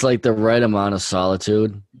that. It's like the right amount of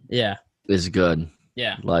solitude Yeah. is good.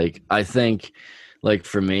 Yeah. Like I think, like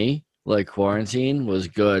for me, like quarantine was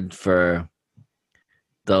good for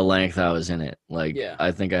the length I was in it. Like Yeah.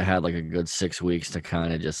 I think I had like a good 6 weeks to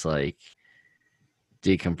kind of just like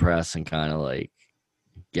decompress and kind of like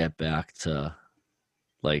get back to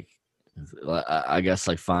like I guess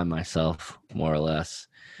like find myself more or less.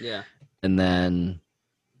 Yeah. And then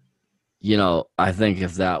I think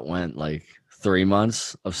if that went like 3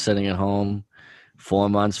 months of sitting at home, 4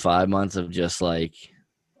 months, 5 months of just like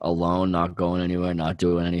alone, not going anywhere, not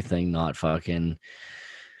doing anything, not fucking,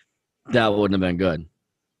 that wouldn't have been good.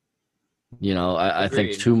 I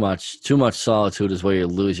think Agreed. too much solitude is where you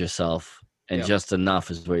lose yourself, and Yep. just enough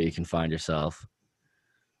is where you can find yourself.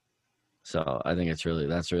 So I think that's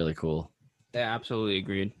really cool. Yeah. Absolutely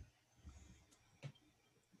agreed.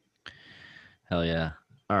 Hell yeah.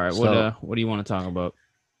 All right. So- What do you want to talk about?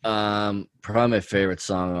 Probably my favorite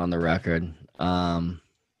song on the record.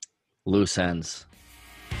 Loose Ends.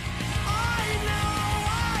 I know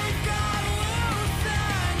I've got loose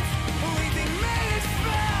ends, leaving me to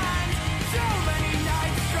spend so many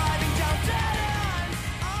nights driving down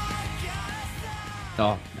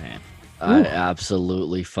Oh man. I Ooh.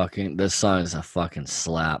 absolutely fucking, this song is a fucking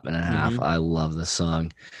slap and a half. Mhm. I love this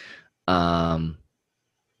song. Um,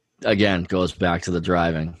 again, goes back to the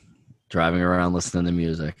driving around listening to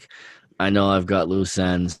music. I know I've got loose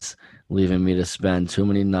ends, leaving me to spend too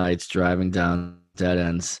many nights driving down dead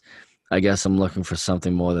ends. I guess I'm looking for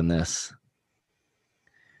something more than this.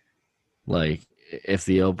 Like, if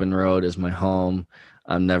the open road is my home,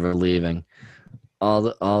 I'm never leaving. All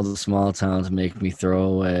the small towns make me throw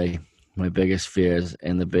away my biggest fears,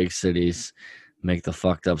 and the big cities make the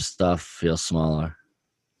fucked up stuff feel smaller.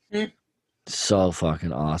 Hmm. So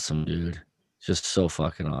fucking awesome, dude. Just so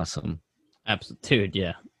fucking awesome. Absolutely, dude.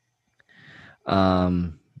 Yeah.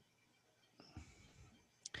 Um,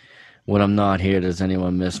 when I'm not here, does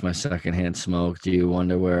anyone miss my secondhand smoke? Do you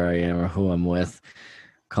wonder where I am or who I'm with?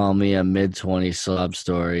 Call me a mid-20s sob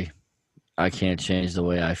story. I can't change the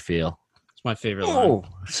way I feel. It's my favorite line.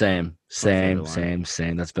 Same. favorite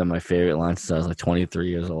line. That's been my favorite line since I was like 23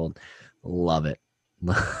 years old. Love it.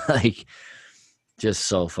 Like, just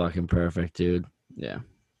so fucking perfect, dude. Yeah.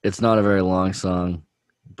 It's not a very long song,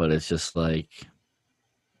 but it's just like,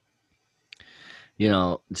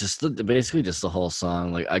 basically just the whole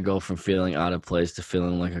song. Like, I go from feeling out of place to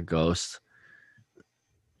feeling like a ghost.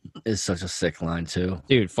 Is such a sick line too.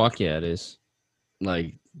 Dude, fuck yeah, it is.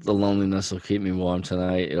 Like, the loneliness will keep me warm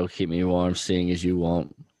tonight. It'll keep me warm, seeing as you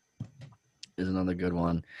won't. Is another good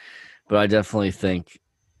one. But I definitely think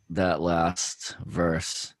that last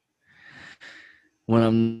verse. When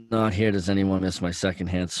I'm not here, does anyone miss my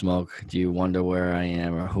secondhand smoke? Do you wonder where I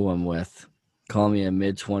am or who I'm with? Call me a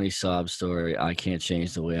mid-20s sob story. I can't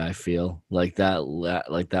change the way I feel. Like that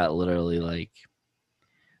literally, like,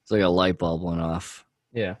 it's like a light bulb went off,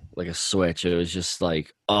 Yeah. like a switch. It was just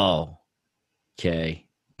like, oh, okay.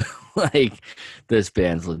 Like, this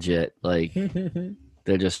band's legit. Like,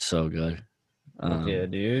 they're just so good. Yeah,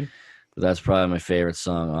 dude. But that's probably my favorite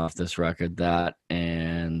song off this record. That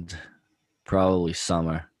and probably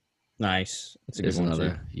Summer Nice. That's a good is one another.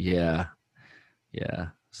 too. Yeah.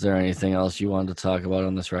 Is there anything else you wanted to talk about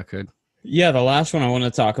on this record? Yeah, the last one I want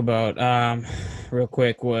to talk about real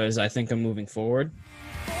quick was I Think I'm Moving Forward.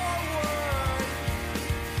 Forward,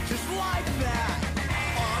 just like that.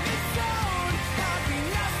 On its own,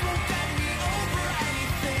 happiness won't get me over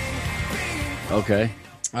anything. Being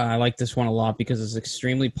I like this one a lot because it's an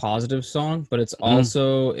extremely positive song, but it's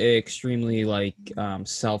also a extremely like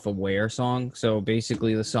self-aware song. So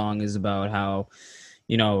basically, the song is about how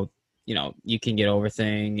you can get over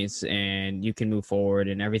things and you can move forward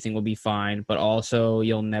and everything will be fine. But also,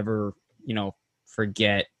 you'll never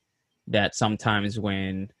forget that sometimes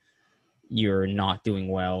when you're not doing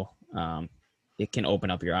well, it can open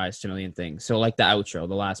up your eyes to a million things. So like the outro,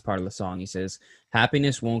 the last part of the song, he says,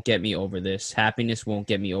 happiness won't get me over this. Happiness won't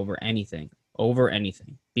get me over anything. Over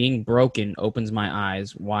anything. Being broken opens my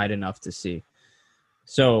eyes wide enough to see.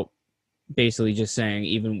 So basically just saying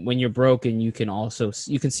even when you're broken, you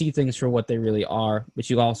can see things for what they really are, but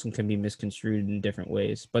you also can be misconstrued in different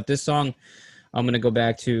ways. But this song I'm going to go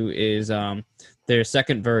back to is their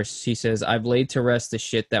second verse. He says, I've laid to rest the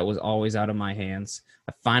shit that was always out of my hands.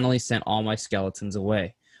 I finally sent all my skeletons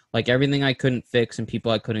away. Like everything I couldn't fix and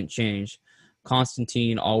people I couldn't change.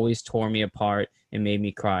 Constantine always tore me apart and made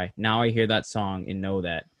me cry. Now I hear that song and know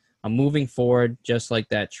that. I'm moving forward just like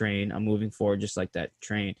that train. I'm moving forward just like that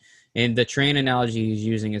train. And the train analogy he's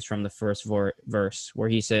using is from the first verse where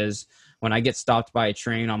he says, when I get stopped by a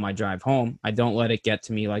train on my drive home, I don't let it get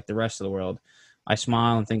to me like the rest of the world. I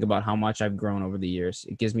smile and think about how much I've grown over the years.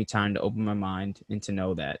 It gives me time to open my mind and to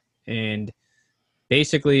know that. And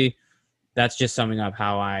basically, that's just summing up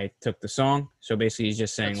how I took the song. So basically, he's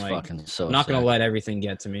just saying, That's like, fucking so I'm not going to sick. let everything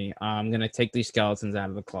get to me. I'm going to take these skeletons out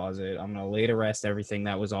of the closet. I'm going to lay to rest everything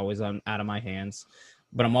that was always out of my hands.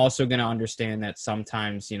 But I'm also going to understand that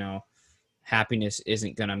sometimes, happiness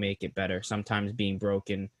isn't going to make it better. Sometimes being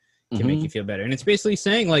broken can make you feel better. And it's basically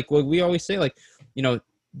saying, like, what we always say, like,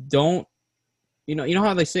 don't, you know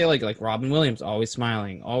how they say, like Robin Williams, always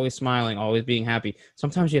smiling, always being happy.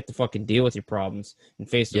 Sometimes you have to fucking deal with your problems and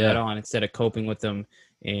face them head on instead of coping with them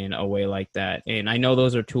in a way like that. And I know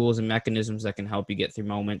those are tools and mechanisms that can help you get through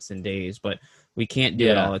moments and days, but we can't do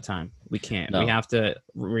it all the time. We can't. No. We have to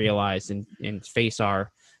realize and face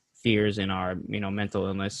our fears and our mental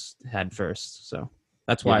illness head first. So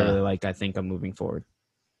that's why I really like I Think I'm Moving Forward.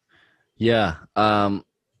 Yeah. I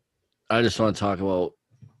just want to talk about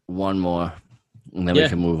one more, and then we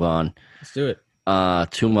can move on. Let's do it.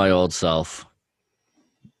 To My Old Self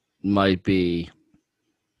might be.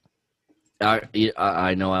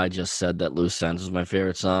 I know I just said that Loose Ends was my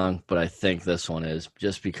favorite song, but I think this one is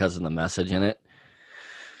just because of the message in it.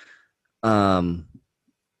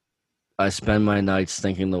 I spend my nights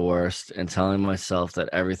thinking the worst and telling myself that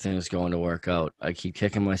everything is going to work out. I keep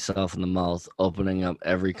kicking myself in the mouth, opening up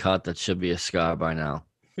every cut that should be a scar by now.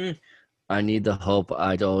 I need the hope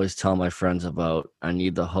I'd always tell my friends about. I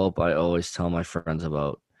need the hope I always tell my friends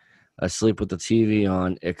about. I sleep with the TV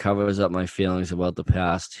on. It covers up my feelings about the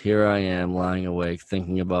past. Here I am lying awake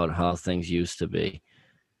thinking about how things used to be.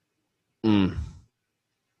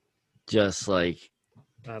 Just like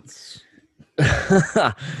That's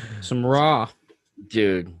some raw.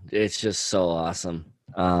 dude, it's just so awesome.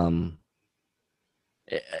 I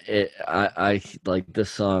like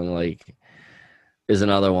this song, like, is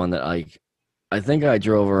another one that I think I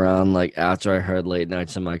drove around, like, after I heard Late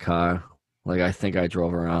Nights in my car. Like, I think I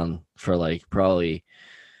drove around for like probably,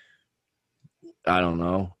 I don't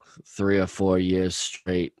know, 3 or 4 years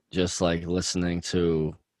straight, just like listening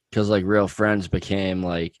to, because like Real Friends became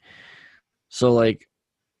like, so like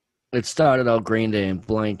it started out Green Day and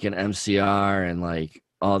Blink and MCR and like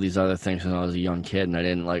all these other things when I was a young kid, and I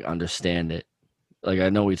didn't like understand it. Like, I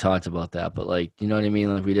know we talked about that, but like, you know what I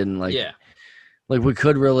mean? Like, we didn't like, Yeah. like we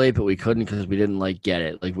could relate, but we couldn't because we didn't like get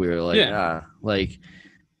it. Like, we were like, Yeah. like,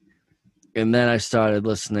 and then I started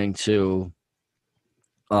listening to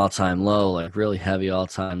All Time Low, like really heavy All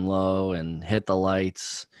Time Low, and Hit the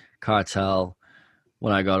Lights, Cartel.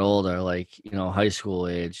 When I got older, like, you know, high school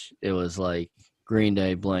age, it was like Green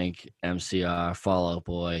Day, Blink, MCR, Fall Out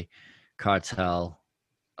Boy, Cartel,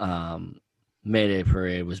 Mayday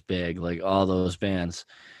Parade was big, like all those bands.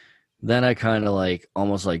 Then I kind of like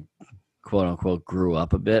almost like quote unquote grew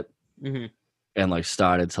up a bit Mm-hmm. and like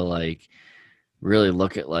started to like really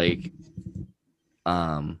look at like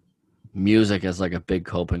music as like a big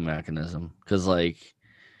coping mechanism, because like,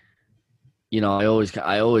 you know, I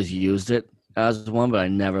always used it as one, but I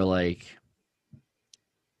never like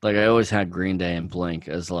I always had Green Day and Blink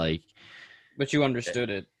as like, But you understood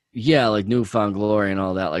it. yeah, like Newfound Glory and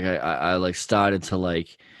all that. Like I like started to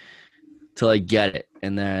like get it,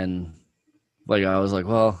 and then like I was like,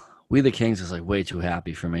 well, We the Kings is like way too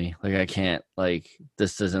happy for me. Like, I can't, like,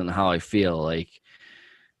 this isn't how I feel. Like,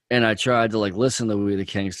 and I tried to like listen to We the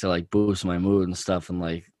Kings to like boost my mood and stuff, and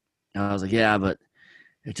like I was like, yeah, but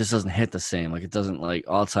it just doesn't hit the same. Like, it doesn't, like,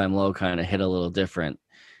 All Time Low kind of hit a little different.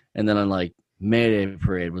 And then I'm like, Mayday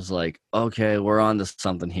Parade was like, okay, we're on to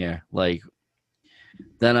something here. Like,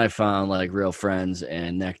 then I found like Real Friends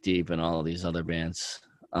and Neck Deep and all of these other bands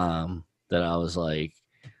that I was like,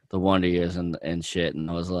 the Wonder Years and shit. And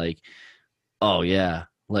I was like, oh yeah,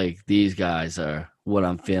 like these guys are what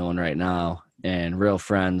I'm feeling right now. And Real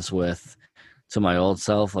Friends with To My Old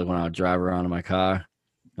Self, like when I would drive around in my car,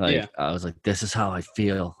 like, Yeah. I was like, this is how I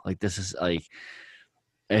feel. Like, this is like,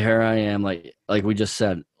 and here I am, like we just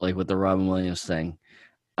said, like with the Robin Williams thing,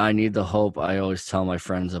 I need the hope I always tell my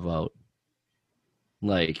friends about.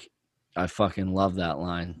 Like, I fucking love that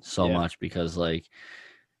line so Yeah. much, because like,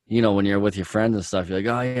 you know, when you're with your friends and stuff, you're like,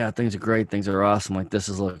 oh yeah, things are great, things are awesome, like this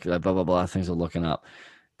is look blah blah blah, things are looking up.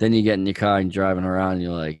 Then you get in your car and driving around and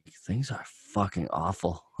you're like, things are fucking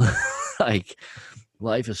awful. Like,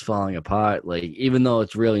 life is falling apart. Like, even though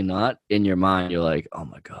it's really not, in your mind you're like, oh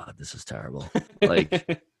my god, this is terrible.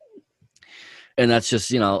 Like, and that's just,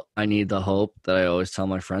 you know, I need the hope that I always tell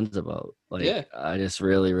my friends about. Like, Yeah. I just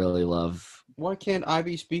really, really love. Why can't I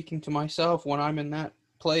be speaking to myself when I'm in that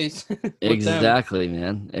place? with them? Exactly,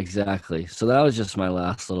 man. Exactly. So that was just my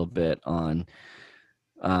last little bit on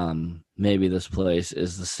Maybe This Place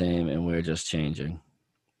Is the Same and We're Just Changing.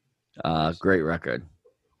 Great record.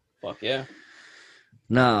 Fuck yeah.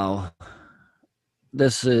 Now,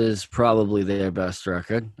 this is probably their best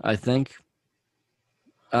record, I think.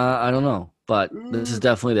 I don't know, but this is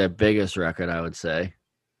definitely their biggest record, I would say.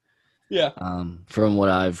 Yeah. From what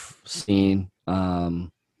I've seen.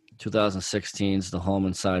 2016's The Home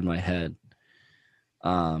Inside My Head.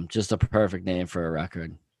 Just a perfect name for a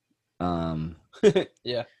record.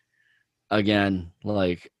 Yeah. Again,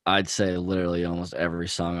 like, I'd say literally almost every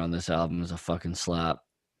song on this album is a fucking slap.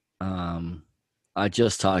 I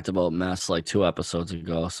just talked about Mess like 2 episodes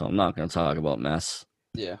ago, so I'm not going to talk about Mess.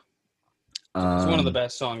 Yeah. It's one of the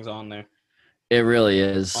best songs on there, It really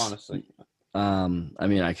is. honestly. I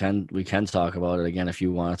mean, we can talk about it again if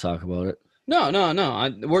you want to talk about it. No.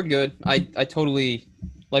 We're good. I totally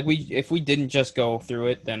like if we didn't just go through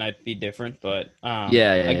it, then I'd be different. But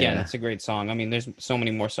Yeah, again, yeah. it's a great song. I mean, there's so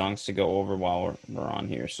many more songs to go over while we're on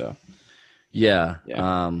here. So Yeah.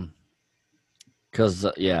 Yeah. Cause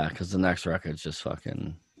the next record's just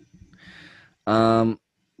fucking.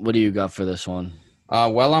 What do you got for this one?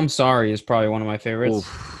 Well, I'm Sorry is probably one of my favorites.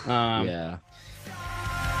 Oof, Um, yeah.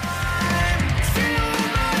 Too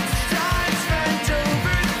much time spent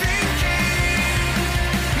overthinking.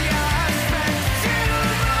 Yeah, I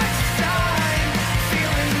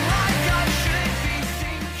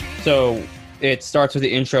So it starts with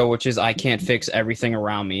the intro, which is I can't fix everything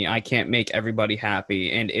around me. I can't make everybody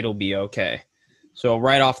happy, and it'll be okay. So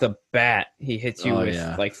right off the bat, he hits you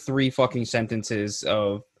with like 3 fucking sentences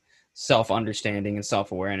of self-understanding and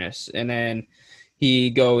self-awareness. And then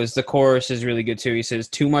he goes, the chorus is really good too. He says,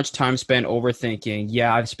 too much time spent overthinking.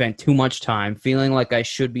 Yeah, I've spent too much time feeling like I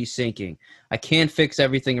should be sinking. I can't fix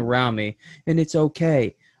everything around me, and it's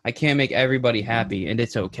okay. I can't make everybody happy, and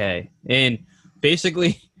it's okay. And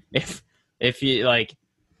basically, if you like,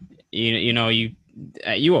 you know, you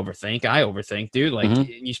overthink, I overthink, dude. Like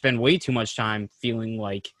you spend way too much time feeling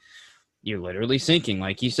like you're literally sinking,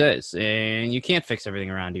 like he says, and you can't fix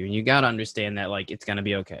everything around you. And you got to understand that, like, it's going to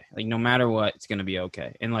be okay. Like, no matter what, it's going to be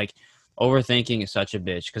okay. And like, overthinking is such a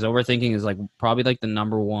bitch, because overthinking is like probably like the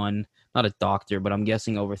number one, not a doctor, but I'm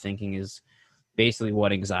guessing overthinking is basically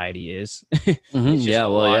what anxiety is.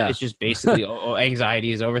 It's just basically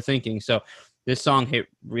anxiety is overthinking. So this song hit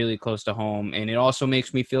really close to home, and it also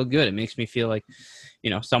makes me feel good. It makes me feel like,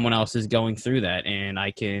 you know, someone else is going through that, and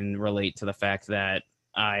I can relate to the fact that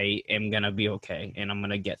I am going to be okay, and I'm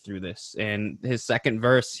going to get through this. And his second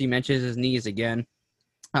verse, he mentions his knees again,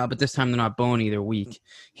 but this time they're not bony, they're weak.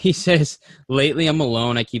 He says, lately I'm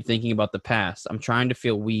alone. I keep thinking about the past. I'm trying to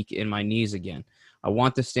feel weak in my knees again. I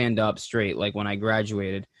want to stand up straight like when I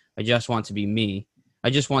graduated. I just want to be me.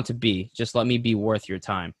 I just want to be. Just let me be worth your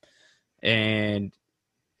time. And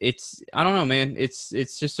it's, I don't know, man. It's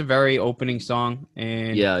just a very opening song.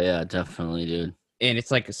 And yeah, definitely, dude. And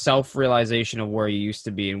it's like a self-realization of where you used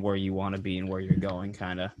to be and where you want to be and where you're going,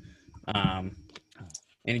 kind of.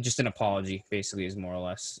 And just an apology, basically, is more or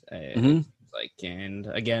less. Like, and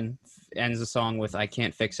again, ends the song with, I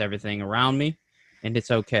can't fix everything around me, and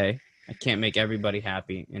it's okay. I can't make everybody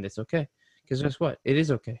happy, and it's okay. Because guess what? It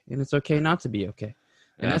is okay. And it's okay not to be okay.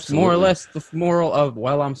 And that's more or less the moral of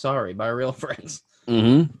Well, I'm Sorry by Real Friends.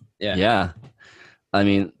 Yeah. I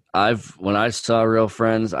mean, when I saw Real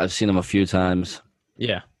Friends, I've seen him a few times.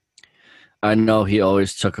 Yeah. I know he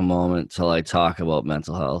always took a moment to like talk about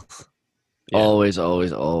mental health. Yeah. Always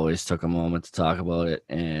took a moment to talk about it.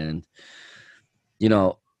 And, you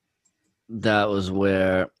know, that was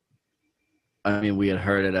where, I mean, we had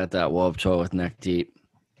heard it at that Warped Tour with Neck Deep.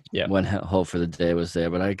 Yeah. When Hope for the Day was there.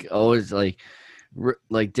 But I always like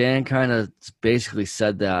Dan kind of basically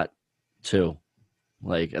said that too.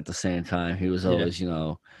 Like at the same time, he was always, you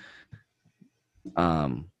know,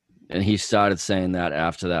 and he started saying that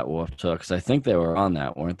after that Warped Tour, because I think they were on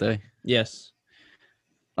that, weren't they? Yes.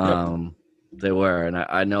 They were, and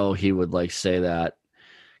I know he would like say that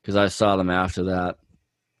because I saw them after that,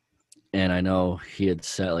 and I know he had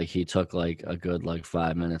said like he took like a good like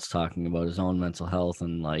 5 minutes talking about his own mental health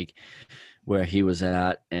and like where he was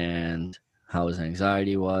at and how his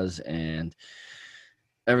anxiety was and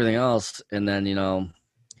everything else. And then, you know,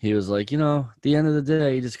 he was like, you know, at the end of the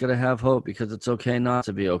day, you just got to have hope because it's okay not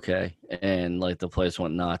to be okay. And like the place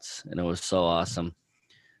went nuts and it was so awesome.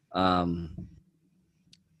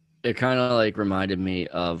 It kind of like reminded me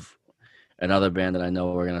of another band that I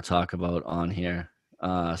know we're going to talk about on here,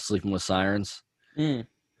 Sleeping with Sirens.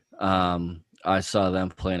 I saw them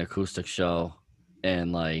play an acoustic show,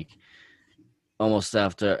 and like almost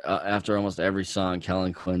after almost every song,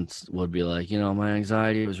 Kellen Quint would be like, you know, my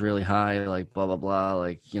anxiety was really high, like blah blah blah,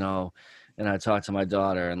 like, you know. And I talked to my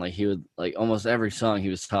daughter, and like he would like almost every song he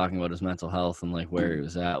was talking about his mental health and like where he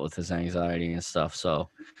was at with his anxiety and stuff. So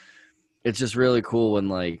it's just really cool when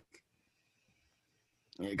like,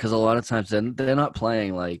 because a lot of times they're not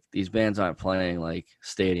playing, like these bands aren't playing like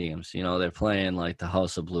stadiums, you know, they're playing like the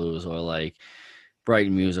House of Blues or like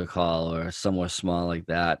Brighton Music Hall or somewhere small like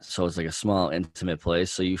that. So it's like a small intimate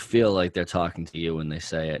place, so you feel like they're talking to you when they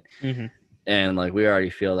say it. And like we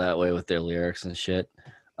already feel that way with their lyrics and shit.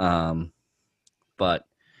 But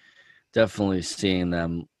definitely seeing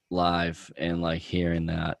them live and like hearing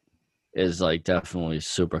that is like definitely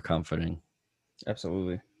super comforting.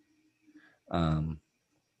 Absolutely.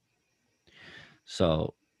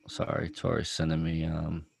 So sorry, Tori's sending me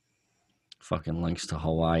fucking links to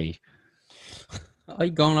Hawaii. Are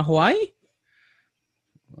you going to Hawaii?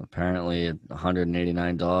 Apparently a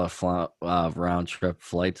 $189 round trip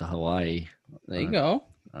flight to Hawaii. There you go.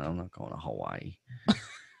 I'm not going to Hawaii.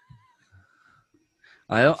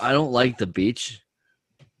 I don't like the beach.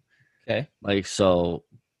 Okay. Like, so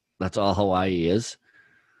that's all Hawaii is.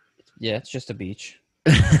 Yeah, it's just a beach.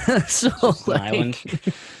 So Just an like, island.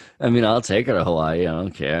 I mean, I'll take her to Hawaii. I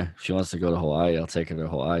don't care. If she wants to go to Hawaii, I'll take her to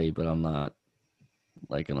Hawaii, but I'm not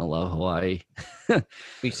like gonna love Hawaii.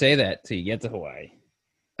 We say that till you get to Hawaii.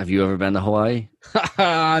 Have you ever been to Hawaii?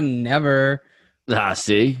 Never.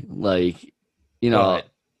 See, like, you know,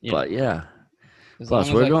 Yeah. but yeah. As Plus,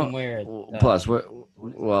 long we're as I going. can wear it. Plus, we're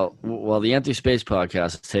well. The Empty Space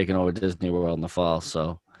podcast is taking over Disney World in the fall.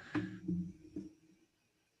 So,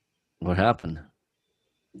 what happened?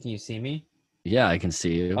 Can you see me? Yeah, I can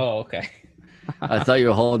see you. Oh, okay. I thought you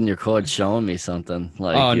were holding your cord, showing me something.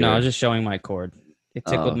 Like, Oh no, I you're- was just showing my cord. It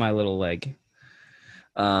tickled Oh. my little leg.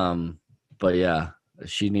 But yeah,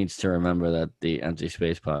 she needs to remember that the Empty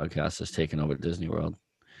Space podcast is taking over Disney World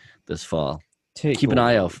this fall. Keep an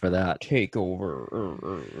eye out for that. Take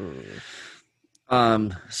over.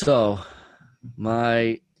 So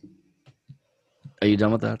are you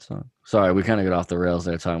done with that song? Sorry, we kind of got off the rails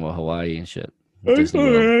there talking about Hawaii and shit. Disney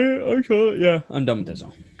World. Yeah, I'm done with this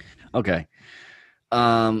song. Okay.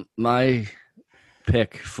 My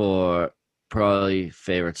pick for probably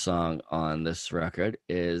favorite song on this record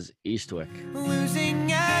is Eastwick.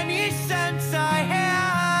 Losing any sense I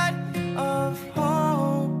had of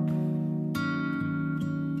hope.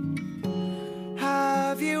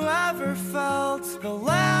 Have you ever felt the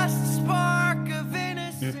last spark of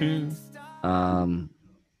innocence?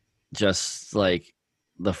 Just like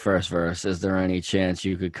the first verse, is there any chance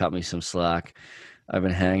you could cut me some slack? I've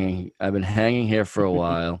been hanging here for a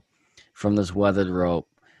while from this weathered rope,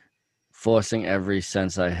 forcing every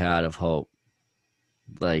sense I had of hope.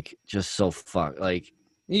 Like, just so like,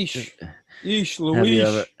 Yeesh,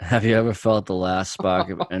 have you ever felt the last spark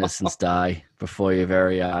of innocence die before your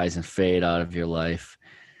very eyes and fade out of your life?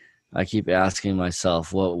 I keep asking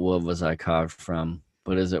myself, what wood was I carved from?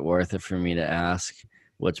 But is it worth it for me to ask?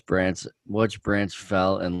 Which branch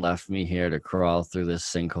fell and left me here to crawl through this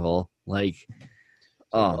sinkhole? Like,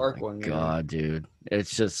 oh dark my one, man. God, dude.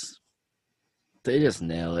 It's just, they just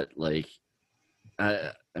nail it. Like,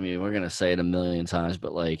 I mean, we're going to say it a million times,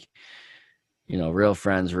 but like, you know, Real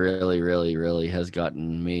Friends really, really, really has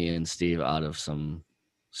gotten me and Steve out of some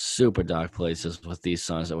super dark places with these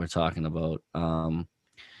songs that we're talking about.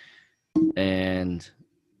 And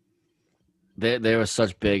they were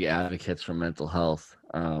such big advocates for mental health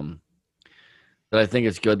that I think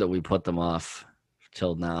it's good that we put them off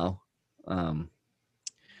till now,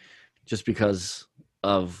 just because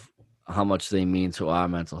of how much they mean to our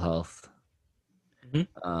mental health.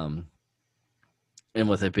 Mhm. And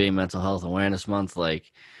with it being Mental Health Awareness Month,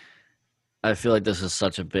 like, I feel like this is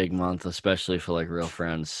such a big month, especially for like Real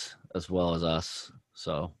Friends as well as us.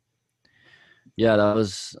 So yeah, that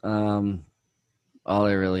was all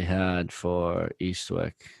I really had for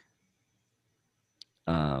Eastwick.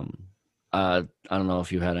 I don't know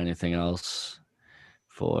if you had anything else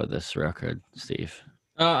for this record, Steve.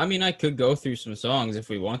 I mean, I could go through some songs if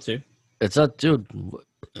we want to. It's up, dude.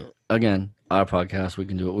 Again, our podcast, we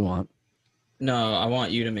can do what we want. No, I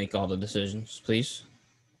want you to make all the decisions, please.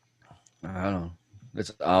 I don't know.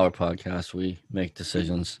 It's our podcast. We make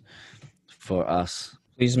decisions for us.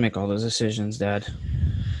 Please make all those decisions, Dad.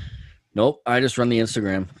 Nope. I just run the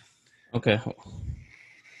Instagram. Okay.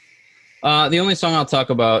 The only song I'll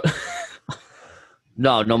talk about.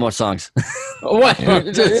 No more songs. What?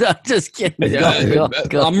 I'm just kidding.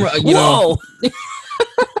 Go. Whoa!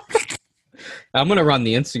 I'm gonna run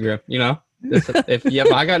the Instagram. You know,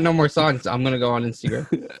 if I got no more songs, I'm gonna go on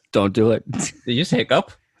Instagram. Don't do it. Did you just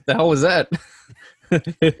hiccup? What the hell was that?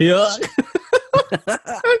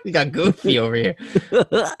 You got goofy over here.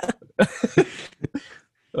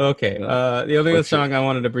 Okay. The other song I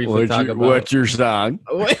wanted to briefly talk about. What's your song?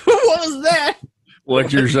 Wait, what was that?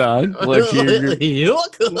 What's your song? Let's hear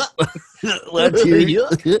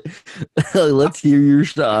your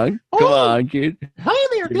song. Come on, kid. Hi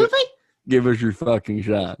there, Goofy. Give us your fucking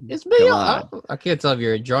song. It's me. Come on. I can't tell if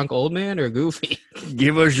you're a drunk old man or Goofy.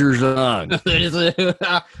 Give us your song.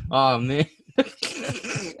 Oh man.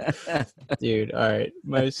 Dude, all right.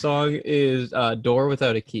 My song is Door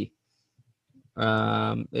Without a Key.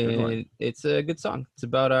 And it's a good song. It's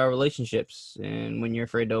about our relationships and when you're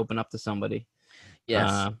afraid to open up to somebody.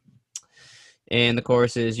 Yes. And the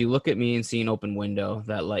chorus is, you look at me and see an open window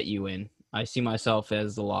that let you in. I see myself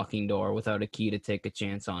as the locking door without a key to take a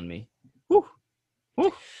chance on me. Woo.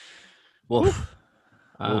 Woo. Wolf.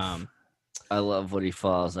 Um, I love what he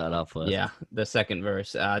follows that up with. yeah, the second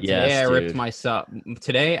verse. Today Yes, I ripped dude.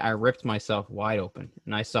 myself wide open,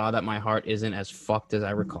 and I saw that my heart isn't as fucked as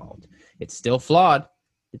I recalled. It's still flawed.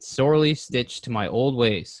 It's sorely stitched to my old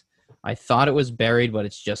ways. I thought it was buried, but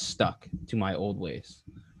it's just stuck to my old ways.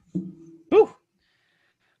 Woo.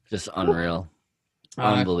 Just unreal.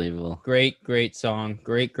 Unbelievable. Great song.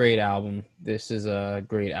 Great album. This is a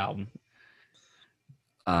great album.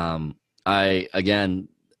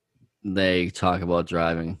 They talk about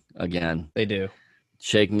driving again. They do.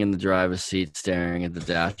 shaking in the driver's seat, staring at the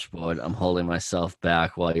dashboard. I'm holding myself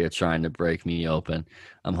back while you're trying to break me open.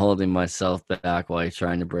 I'm holding myself back while you're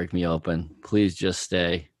trying to break me open. Please just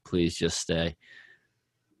stay. Please just stay.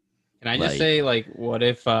 Can I just say, like, what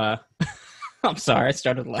if I'm sorry, I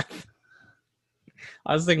started laughing.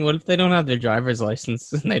 I was thinking, what if they don't have their driver's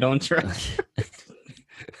license and they don't drive?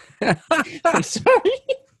 I'm sorry.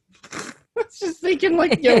 I was just thinking,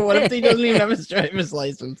 like, yo, what if he doesn't even have his driver's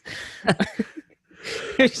license?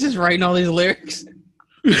 He's just writing all these lyrics.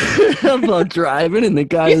 About driving, and the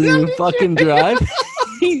guy doesn't even fucking drive.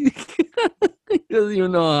 He doesn't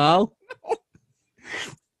even know how.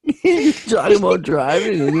 He's talking about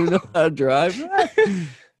driving. He doesn't even know how to drive.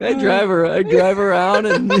 I drive around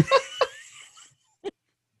and.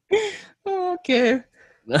 Okay.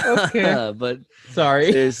 Okay. But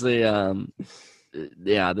Sorry. seriously,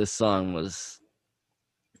 yeah, this song is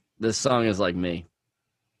like me.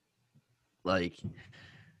 Like,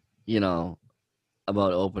 you know,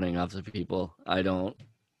 about opening up to people. I don't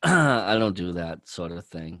do that sort of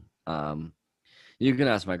thing. You can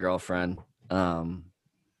ask my girlfriend how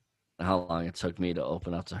long it took me to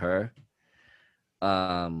open up to her.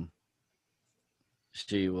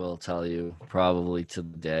 She will tell you probably to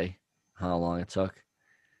the day how long it took,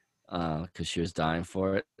 because she was dying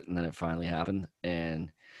for it, and then it finally happened.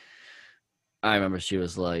 And I remember she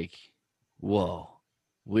was like, "Whoa,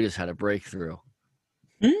 we just had a breakthrough."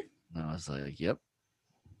 And I was like, "Yep."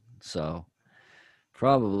 So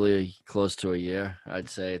probably close to a year, I'd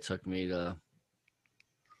say it took me to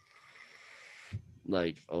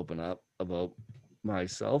like open up about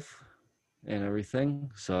myself and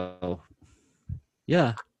everything. So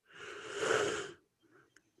yeah.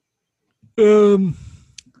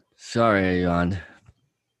 Sorry I yawned.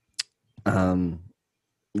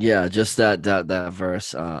 Yeah, just that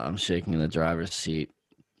verse. I'm shaking in the driver's seat,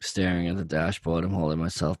 staring at the dashboard. I'm holding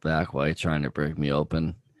myself back while you're trying to break me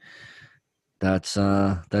open. That's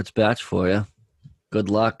Batch for you. Good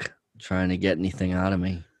luck trying to get anything out of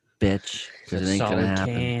me, bitch, because it ain't gonna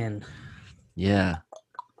happen. Can. Yeah.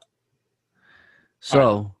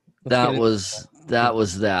 So Let's that get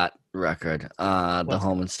was that record. The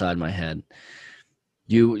Home Inside My Head.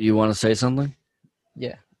 You want to say something?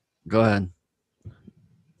 Yeah. Go ahead.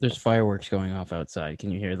 There's fireworks going off outside.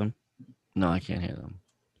 Can you hear them? No, I can't hear them.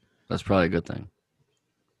 That's probably a good thing.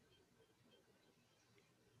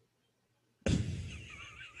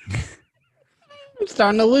 I'm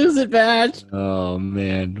starting to lose it, Badge. Oh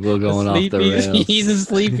man, we're going off the rails. He's a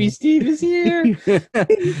sleepy Steve is here.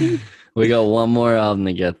 We got one more album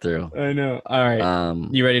to get through. I know. All right.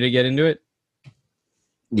 You ready to get into it?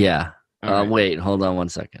 Yeah. All right. Wait, hold on one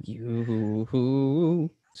second.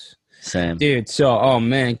 Same. Dude, so, oh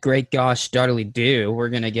man, great gosh, startly do. We're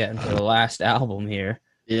going to get into the last album here.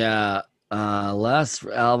 Yeah. Last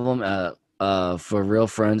album for Real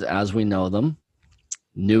Friends as We Know Them.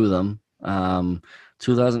 Knew Them.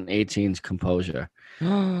 2018's Composure.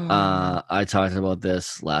 I talked about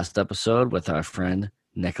this last episode with our friend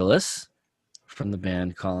Nicholas from the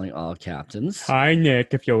band Calling All Captains. Hi,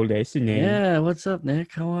 Nick, if you're listening. Yeah, what's up,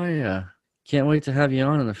 Nick? How are you? Can't wait to have you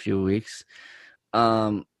on in a few weeks.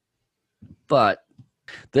 But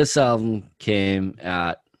this album came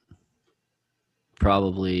at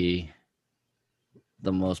probably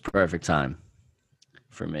the most perfect time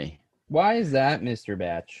for me. Why is that, Mr.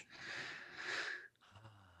 Batch?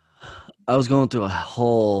 I was going through a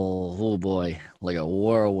whole, oh boy, like a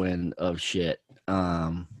whirlwind of shit.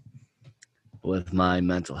 With my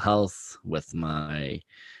mental health, with my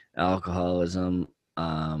alcoholism,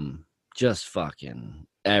 just fucking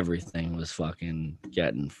everything was fucking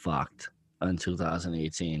getting fucked in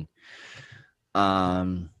 2018.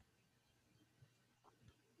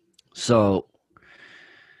 So,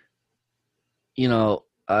 you know,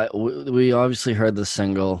 we obviously heard the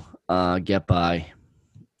single, Get By.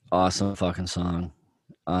 Awesome fucking song.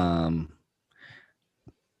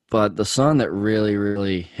 But the song that really,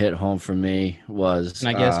 really hit home for me was... Can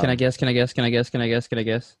I guess?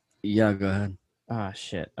 Yeah, go ahead. Ah,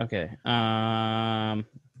 shit. Okay. From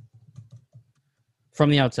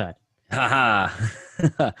the Outside.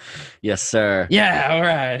 Haha. Yes, sir. Yeah, all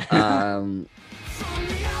right. From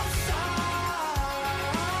the outside,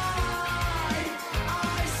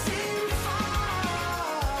 I seem fine.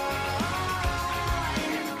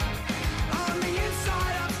 On the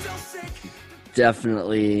inside, I'm still sick.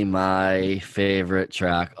 Definitely my favorite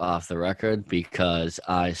track off the record because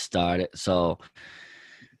I started... So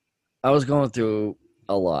I was going through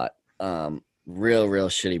a lot. Real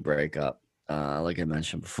shitty breakup. Like I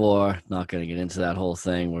mentioned before, not going to get into that whole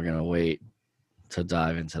thing. We're going to wait to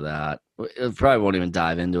dive into that. It probably won't even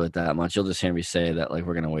dive into it that much. You'll just hear me say that like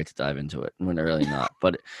we're gonna wait to dive into it. We're really not.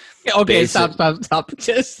 But Okay, stop.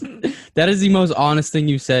 Just that is the most honest thing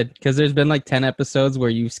you said, because there's been like 10 episodes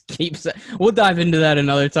where you keep we'll dive into that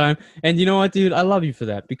another time. And you know what, dude? I love you for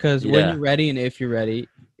that, because when Yeah. you're ready and if you're ready,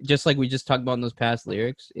 just like we just talked about in those past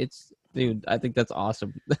lyrics, it's, dude, I think that's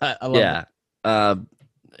awesome. I love it. Yeah.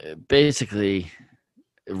 Basically,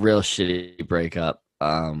 real shitty breakup.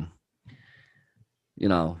 You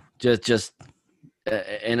know, just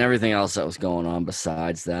and everything else that was going on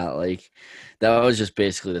besides that, like that was just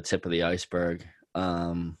basically the tip of the iceberg.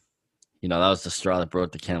 You know, that was the straw that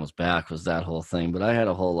broke the camel's back, was that whole thing. But I had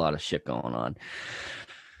a whole lot of shit going on.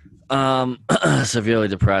 Severely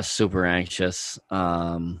depressed, super anxious,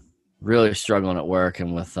 really struggling at work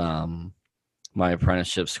and with my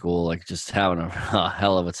apprenticeship school, like just having a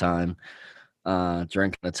hell of a time,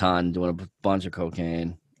 drinking a ton, doing a bunch of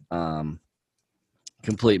cocaine,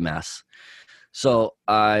 complete mess. So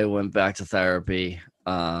I went back to therapy,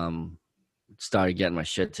 started getting my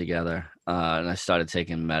shit together, and I started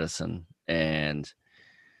taking medicine, and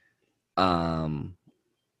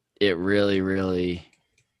it really, really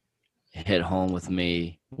hit home with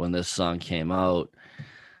me when this song came out.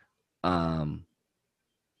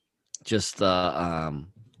 Just the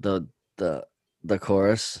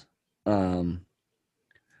chorus,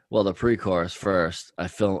 well, the pre-chorus first.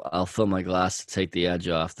 I'll fill my glass to take the edge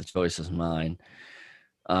off. The choice is mine.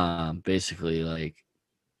 Basically, like,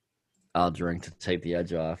 I'll drink to take the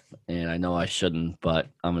edge off, and I know I shouldn't, but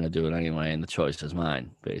I'm gonna do it anyway, and the choice is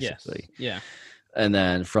mine. Basically, Yes. Yeah. And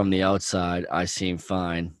then from the outside, I seem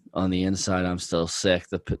fine. On the inside, I'm still sick.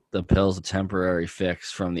 The pill's a temporary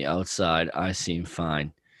fix. From the outside, I seem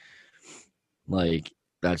fine. Like,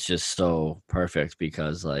 that's just so perfect,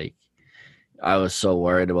 because like I was so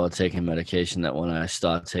worried about taking medication that when I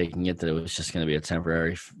stopped taking it, that it was just going to be a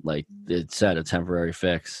temporary, like it said, a temporary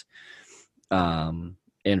fix. And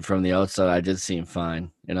from the outside, I did seem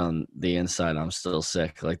fine, and on the inside, I'm still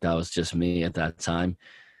sick. Like, that was just me at that time.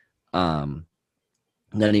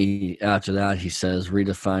 Then after that, he says,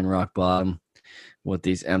 redefine rock bottom with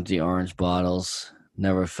these empty orange bottles.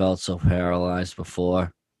 Never felt so paralyzed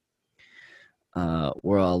before.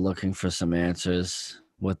 We're all looking for some answers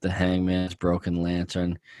with the hangman's broken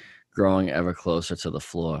lantern growing ever closer to the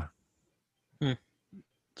floor.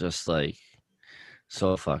 Just like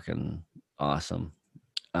so fucking awesome.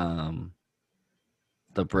 The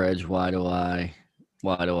bridge, why do I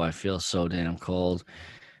feel so damn cold?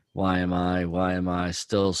 Why am I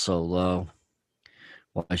still so low?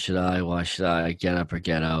 Why should I get up or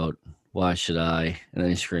get out? Why should I? And then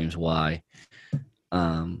he screams, why?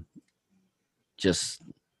 Just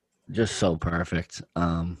so perfect.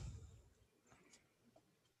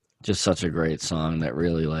 Just such a great song that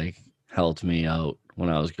really like helped me out when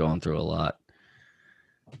I was going through a lot.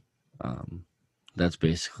 That's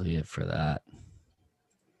basically it for that.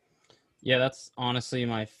 Yeah, that's honestly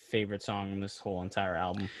my favorite song on this whole entire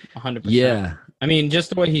album. 100%. Yeah. I mean,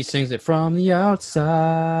 just the way he sings it from the outside.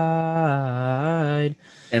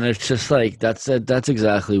 And it's just like that's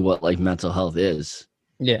exactly what like mental health is.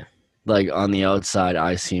 Yeah. Like, on the outside,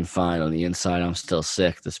 I seem fine. On the inside, I'm still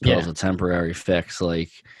sick. This pill's a temporary fix. Like,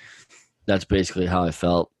 that's basically how I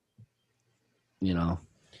felt, you know?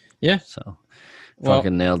 Yeah. So, Well,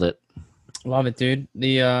 fucking nailed it. love it, dude.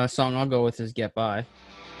 The song I'll go with is Get By.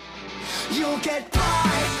 You'll get by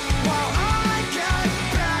while I get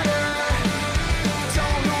better.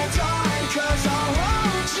 Don't hold on, 'cause I'll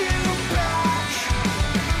hold you back.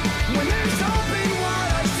 When there's hope in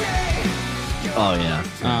what I say. Oh,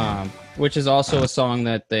 yeah. Which is also a song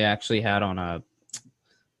that they actually had on a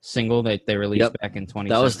single that they released Yep. back in 2017.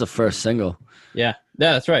 That was the first single. Yeah,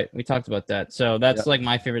 that's right. We talked about that. So that's Yep. like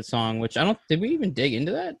my favorite song, which did we even dig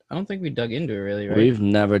into that? I don't think we dug into it really, right? We've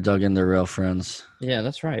never dug into Real Friends. Yeah,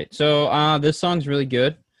 that's right. So this song's really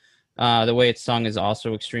good. The way it's sung is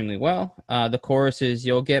also extremely well. The chorus is,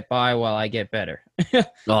 you'll get by while I get better.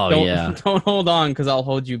 Oh, yeah. Don't hold on, because I'll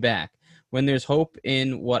hold you back. When there's hope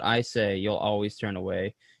in what I say, you'll always turn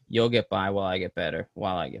away. You'll get by while I get better,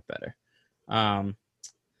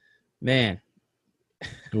 Man,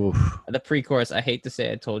 Oof. the pre-chorus, I hate to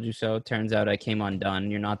say I told you so. Turns out I came undone.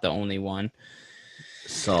 You're not the only one.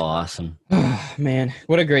 So awesome. Man,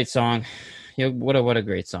 what a great song. What a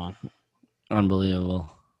great song.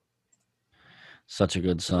 Unbelievable. Such a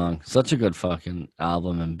good song. Such a good fucking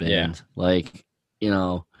album and band. Yeah. Like, you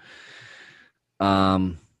know,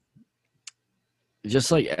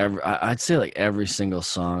 just like I'd say like every single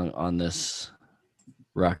song on this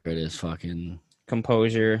record is fucking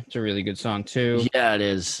Composure. It's a really good song too. Yeah, it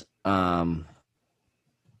is.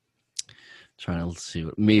 Trying to see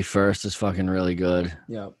what Me First is fucking really good.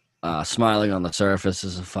 Yeah. Smiling on the Surface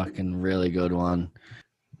is a fucking really good one.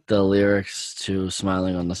 The lyrics to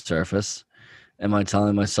Smiling on the Surface. Am I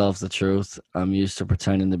telling myself the truth? I'm used to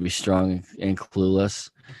pretending to be strong and clueless.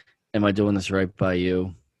 Am I doing this right by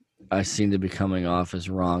you? I seem to be coming off as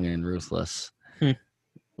wrong and ruthless.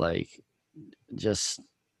 Like, just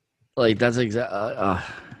like that's exact.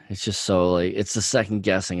 It's just so like it's the second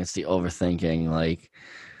guessing, it's the overthinking, like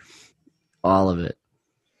all of it.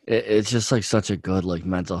 It's just like such a good like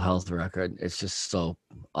mental health record. It's just so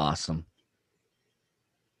awesome.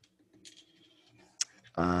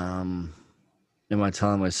 Am I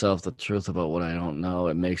telling myself the truth about what I don't know?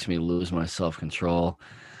 It makes me lose my self-control.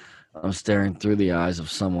 I'm staring through the eyes of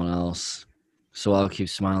someone else, so I'll keep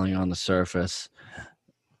smiling on the surface,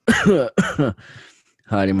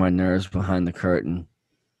 hiding my nerves behind the curtain.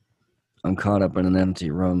 I'm caught up in an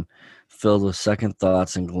empty room, filled with second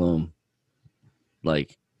thoughts and gloom.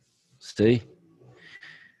 Like, see?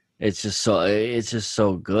 It's just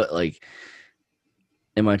so good. Like,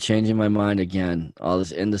 am I changing my mind again? All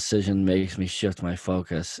this indecision makes me shift my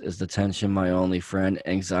focus. Is the tension my only friend?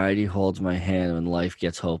 Anxiety holds my hand when life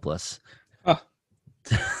gets hopeless. That's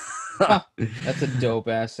a dope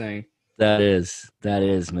ass thing. That is,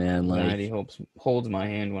 man. Anxiety Like, holds my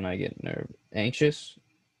hand when I get anxious,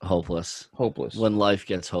 hopeless. hopeless. When life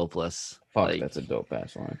gets hopeless. Fuck, Like, that's a dope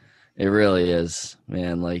ass line. it really is,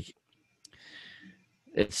 man. Like,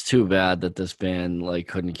 it's too bad that this band like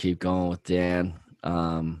couldn't keep going with Dan.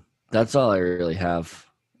 That's all I really have.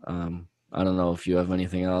 I don't know if you have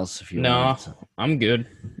anything else. If you No, want to- I'm good.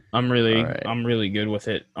 I'm All right. really good with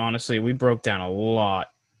it. Honestly, we broke down a lot.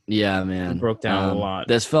 Yeah, man. Broke down a lot.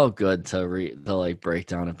 This felt good to like break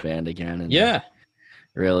down a band again and Yeah.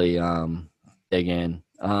 really dig in.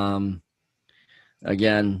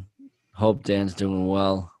 Again, hope Dan's doing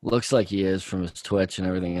well. Looks like he is from his Twitch and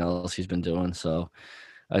everything else he's been doing. So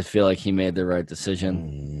I feel like he made the right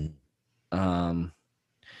decision.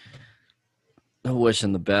 I wish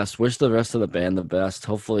him the best. Wish the rest of the band the best.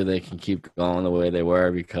 Hopefully they can keep going the way they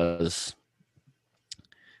were, because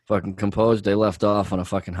fucking Composed, they left off on a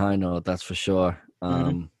fucking high note, that's for sure.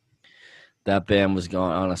 That band was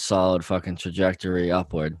going on a solid fucking trajectory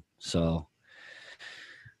upward. So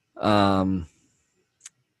awesome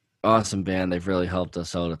band. They've really helped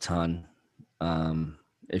us out a ton.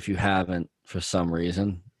 If you haven't, for some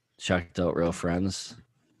reason, checked out Real Friends,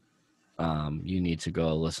 you need to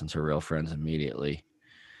go listen to Real Friends immediately.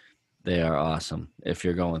 They are awesome. If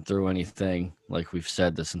you're going through anything, like we've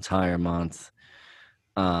said this entire month,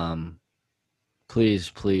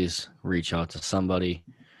 please reach out to somebody.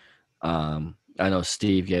 I know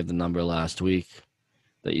Steve gave the number last week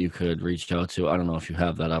that you could reach out to. I don't know if you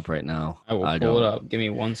have that up right now. I will pull don't. it up. Give me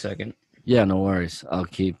 1 second. Yeah, no worries. I'll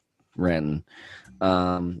keep ranting.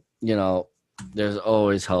 You know, there's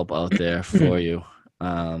always help out there for you.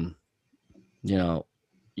 You know,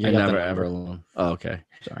 you're got the never number. ever alone. Oh, okay.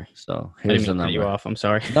 Sorry. So I didn't here's the mean to cut you number. off. I'm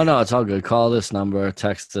sorry. No, it's all good. Call this number,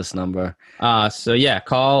 text this number. So yeah,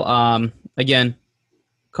 call again.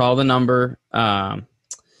 Call the number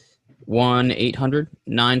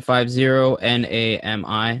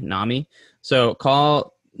 1-800-950-NAMI NAMI. So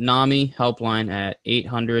call NAMI helpline at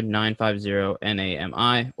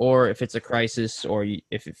 800-950-NAMI, or if it's a crisis, or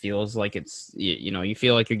if it feels like it's you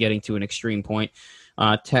feel like you're getting to an extreme point,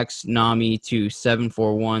 text NAMI to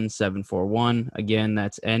 741-741. Again,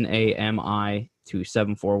 that's NAMI to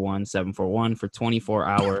 741-741 for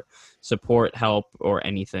 24-hour support, help, or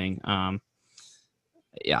anything.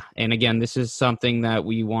 Yeah, and again, this is something that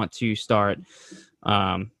we want to start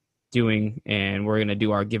doing, and we're going to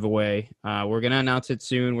do our giveaway. We're going to announce it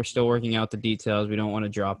soon. We're still working out the details. We don't want to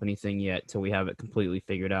drop anything yet till we have it completely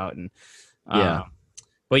figured out. And Yeah.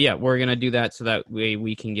 but yeah, we're going to do that so that way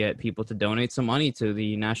we can get people to donate some money to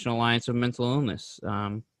the National Alliance of Mental Illness.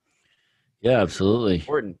 Yeah, absolutely.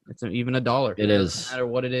 Important. It's even $1. It Doesn't is. matter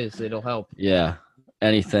what it is, it'll help. Yeah,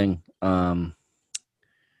 anything.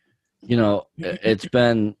 You know, it's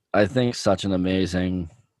been, I think, such an amazing,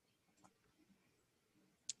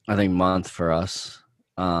 month for us.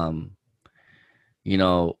 You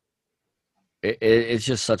know, it's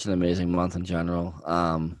just such an amazing month in general.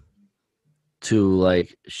 To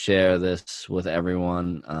like share this with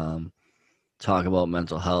everyone, talk about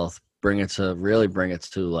mental health, bring the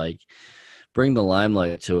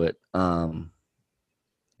limelight to it.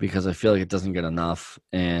 Because I feel like it doesn't get enough.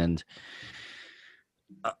 And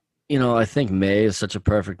you know, I think May is such a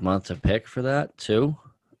perfect month to pick for that too,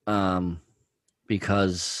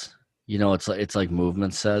 because you know it's like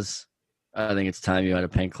Movement says. I think it's time you had a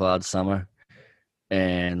Pink Cloud summer,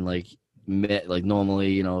 and like like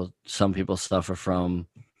normally, some people suffer from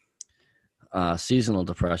seasonal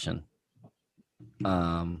depression,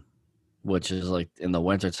 which is like in the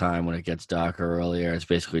wintertime when it gets darker earlier. It's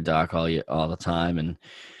basically dark all the time, and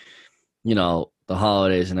the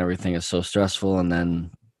holidays and everything is so stressful, and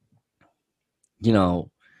then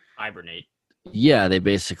Hibernate. they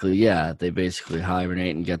basically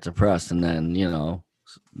hibernate and get depressed, and then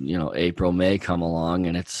April, May come along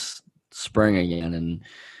and it's spring again, and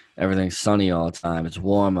everything's sunny all the time. It's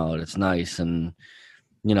warm out, it's nice, and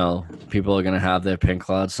people are gonna have their pink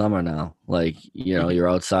cloud summer now. Like, you're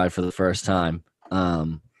outside for the first time.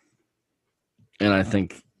 And I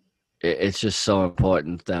think it's just so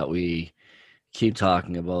important that we keep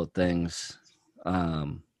talking about things,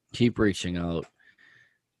 keep reaching out,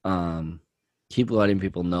 keep letting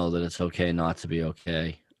people know that it's okay not to be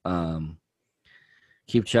okay.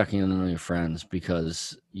 Keep checking in on your friends,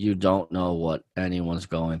 because you don't know what anyone's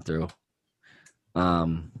going through.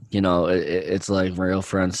 It's like my real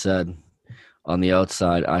friend said, on the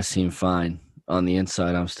outside, I seem fine. On the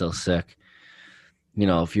inside, I'm still sick.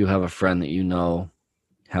 If you have a friend that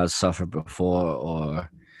has suffered before or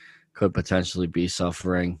could potentially be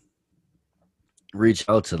suffering, reach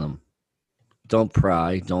out to them. Don't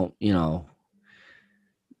pry. Don't,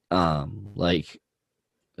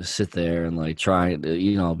 sit there and like try,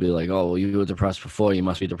 be like, oh, well, you were depressed before, you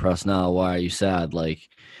must be depressed now. Why are you sad? Like,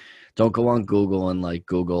 don't go on Google and like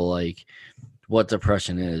Google like what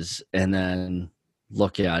depression is, and then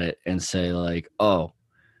look at it and say like, oh,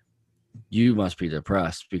 you must be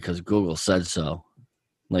depressed because Google said so.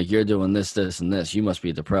 Like, you're doing this, this, and this. You must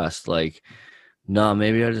be depressed. Like, no,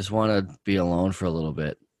 maybe I just want to be alone for a little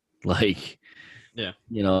bit. Like, yeah,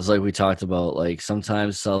 it's like we talked about, like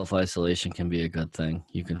sometimes self-isolation can be a good thing.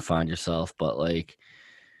 You can find yourself, but like,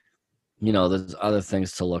 there's other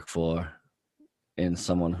things to look for in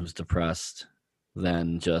someone who's depressed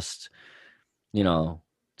than just,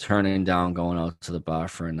 turning down going out to the bar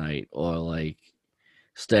for a night, or like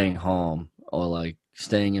staying home, or like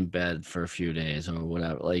staying in bed for a few days or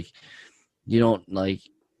whatever. Like, you don't like,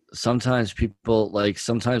 sometimes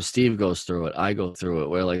Steve goes through it. I go through it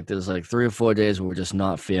where like there's like 3 or 4 days where we're just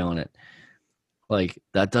not feeling it. Like,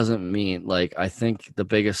 that doesn't mean, like, I think the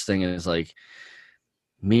biggest thing is like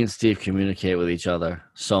me and Steve communicate with each other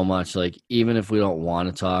so much. Like, even if we don't want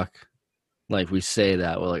to talk, like we say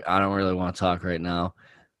that we're like, I don't really want to talk right now.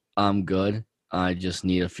 I'm good. I just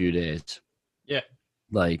need a few days. Yeah.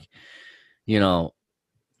 Like,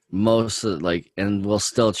 most of and we'll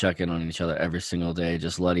still check in on each other every single day.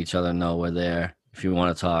 Just let each other know we're there. If you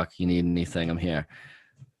want to talk, you need anything, I'm here.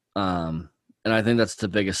 And I think that's the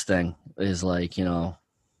biggest thing is like, and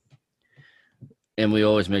we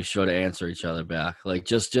always make sure to answer each other back. Like,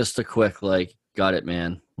 just a quick, like, got it,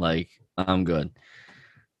 man. Like, I'm good.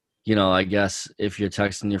 I guess if you're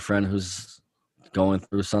texting your friend who's going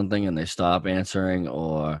through something and they stop answering,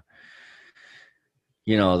 or,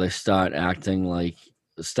 they start acting like,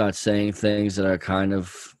 start saying things that are kind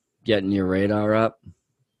of getting your radar up,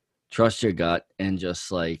 trust your gut and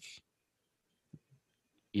just like,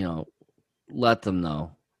 let them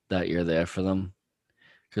know that you're there for them,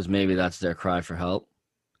 because maybe that's their cry for help.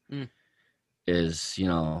 Is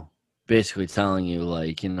basically telling you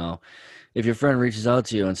like, if your friend reaches out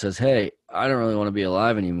to you and says, hey, I don't really want to be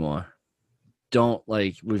alive anymore, don't,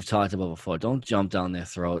 like we've talked about before, don't jump down their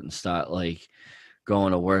throat and start like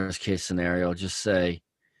going to worst case scenario. Just say,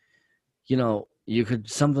 you could,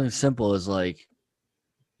 something simple as like,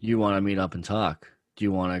 you want to meet up and talk? Do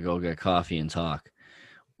you want to go get coffee and talk?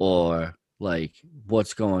 Or like,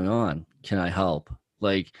 what's going on? Can I help?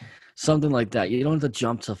 Like, something like that. You don't have to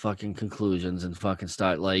jump to fucking conclusions and fucking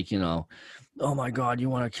start like, oh my God, you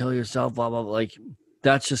want to kill yourself, blah, blah, blah. Like,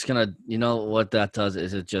 that's just gonna, what that does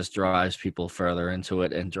is it just drives people further into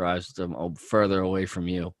it and drives them further away from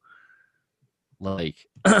you. Like,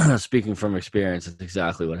 speaking from experience, it's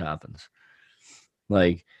exactly what happens.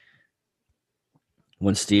 Like,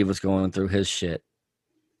 when Steve was going through his shit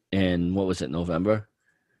in, what was it, November?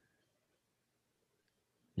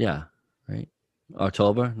 Yeah, right?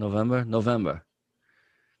 November.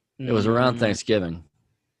 It was around Thanksgiving.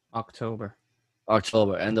 October,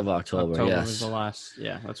 end of October, yes. was the last,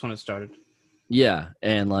 that's when it started. Yeah,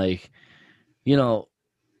 and like,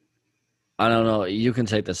 I don't know, you can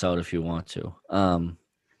take this out if you want to.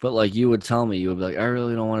 But like, you would tell me, you would be like, I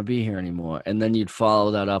really don't want to be here anymore. And then you'd follow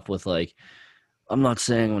that up with like, I'm not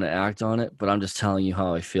saying I'm going to act on it, but I'm just telling you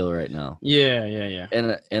how I feel right now. Yeah.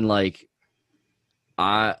 And like,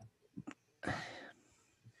 like,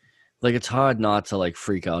 it's hard not to like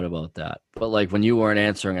freak out about that. But like, when you weren't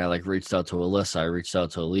answering, I like reached out to Alyssa. I reached out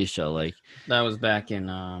to Alicia. Like, that was back in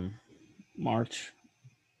March.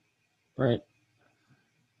 Right.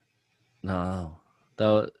 No,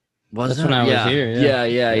 that was That's that? when I was here, yeah.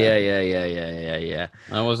 Yeah.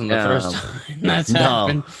 That wasn't the first Um, time that's no,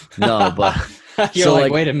 happened. no, but You're so like,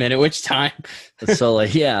 like, wait a minute, which time? so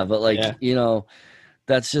like, yeah, but like, Yeah. you know,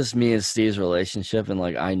 that's just me and Steve's relationship, and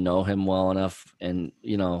like, I know him well enough, and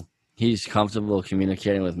you know, he's comfortable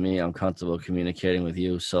communicating with me. I'm comfortable communicating with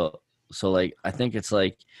you. So like, I think it's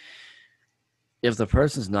like, if the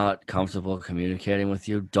person's not comfortable communicating with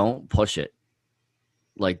you, don't push it.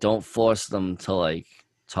 Like, don't force them to like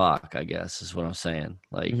talk, I guess is what I'm saying.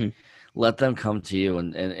 Like, Mhm. let them come to you,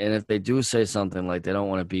 and if they do say something like they don't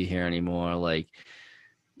want to be here anymore, like,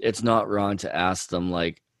 it's not wrong to ask them,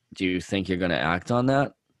 like, do you think you're going to act on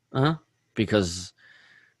that? Uh-huh. Because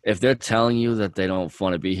if they're telling you that they don't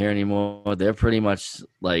want to be here anymore, they're pretty much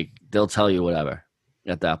like, they'll tell you whatever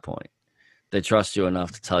at that point. They trust you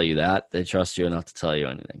enough to tell you that. They trust you enough to tell you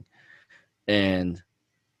anything. And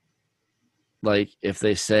like, if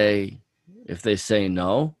they say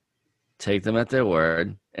no, take them at their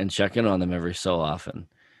word and check in on them every so often.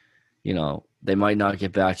 You know, they might not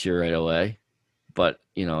get back to you right away, but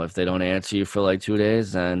you know, if they don't answer you for like 2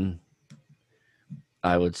 days, then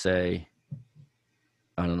I would say,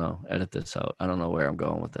 I don't know, edit this out. I don't know where I'm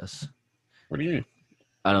going with this. What do you mean?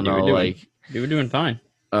 I don't You were know, doing- like, You were doing fine.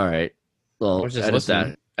 all right, I well, was just edit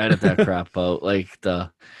listening. that crap out. Like,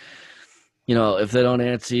 you know, if they don't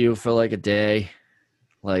answer you for like a day,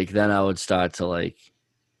 like, then I would start to like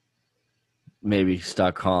maybe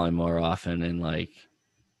start calling more often and like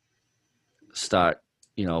start,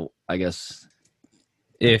 you know, I guess,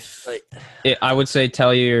 If like, I would say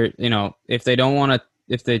tell you, you know, if they don't want to,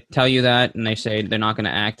 if they tell you that and they say they're not going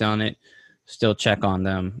to act on it, still check on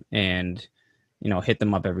them and, you know, hit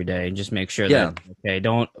them up every day and just make sure Yeah. that, okay,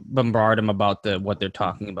 don't bombard them about what they're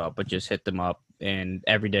talking about, but just hit them up and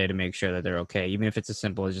every day to make sure that they're okay. Even if it's as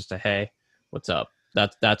simple as just a, hey, what's up?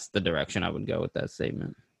 That's the direction I would go with that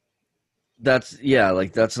statement. that's, yeah,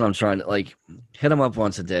 like, that's what I'm trying to, like, hit them up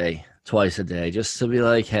once a day, twice a day, just to be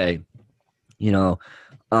like, hey, you know,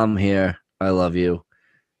 I'm here. I love you.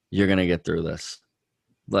 You're going to get through this.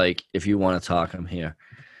 Like, if you want to talk, I'm here.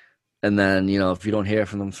 And then, you know, if you don't hear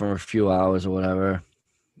from them for a few hours or whatever,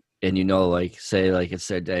 and you know, like, say, like, it's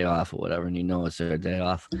their day off or whatever, and you know it's their day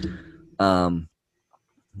off,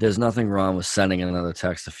 there's nothing wrong with sending another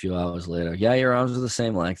text a few hours later. Yeah, your arms are the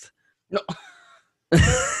same length. No.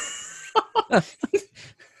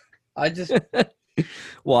 I just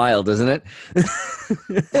Wild, isn't it?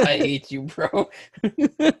 I hate you, bro.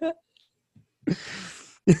 I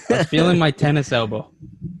was feeling my tennis elbow.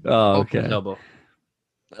 Oh, Open okay. elbow.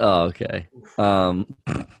 Oh, okay.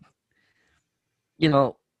 You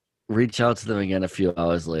know, reach out to them again a few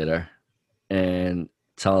hours later and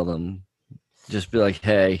tell them, just be like,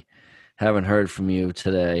 hey, haven't heard from you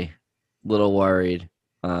today. Little worried.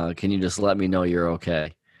 Can you just let me know you're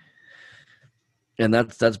okay? And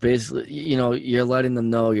that's basically, you know, you're letting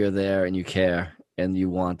them know you're there and you care and you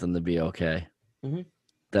want them to be okay. Mhm.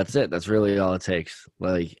 That's it. That's really all it takes.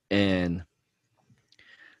 Like, and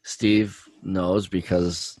Steve knows,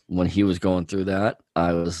 because when he was going through that,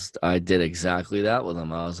 I did exactly that with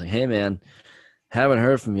him. I was like, hey man, haven't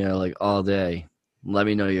heard from you like all day. Let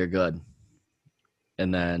me know you're good.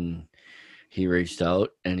 And then he reached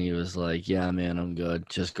out and he was like, yeah, man, I'm good.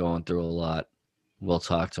 Just going through a lot. We'll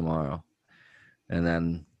talk tomorrow. And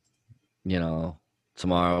then, you know,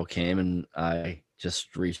 tomorrow came and I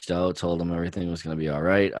just reached out, told him everything was going to be all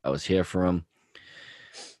right. I was here for him.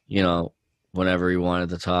 You know, whenever he wanted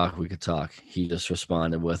to talk, we could talk. He just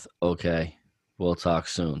responded with, okay, we'll talk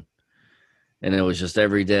soon. And it was just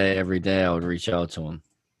every day I would reach out to him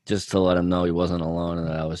just to let him know he wasn't alone and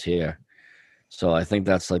that I was here. So I think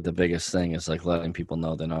that's like the biggest thing, is like letting people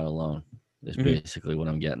know they're not alone, is Mhm. basically what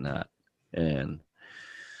I'm getting at. And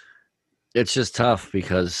it's just tough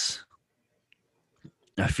because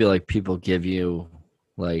I feel like people give you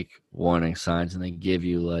like warning signs and they give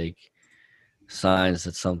you like signs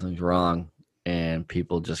that something's wrong, and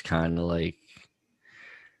people just kind of like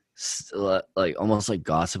almost like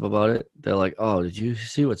gossip about it. They're like, oh, did you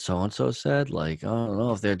see what so and so said? Like, I don't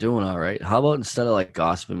know if they're doing all right. How about, instead of like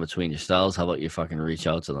gossiping between yourselves, how about you fucking reach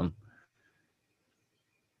out to them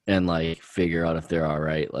and like figure out if they're all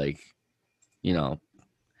right? Like, you know,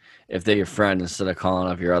 if they're your friend, instead of calling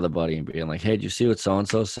up your other buddy and being like, hey, did you see what so and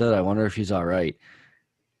so said? I wonder if he's all right.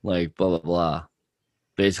 Like, blah blah blah.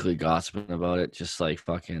 Basically gossiping about it. Just like,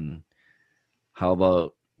 fucking, how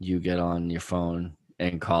about you get on your phone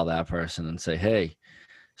and call that person and say, hey,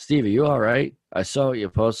 Steve, are you all right? I saw what you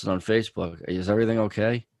posted on Facebook. Is everything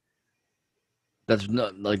okay? That's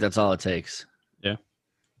not like, that's all it takes. Yeah.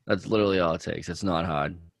 That's literally all it takes. It's not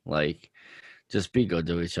hard. Like, just be good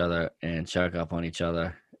to each other and check up on each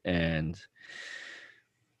other. And,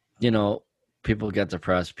 you know, people get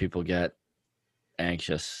depressed, people get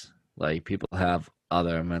anxious. Like, people have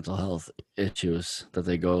other mental health issues that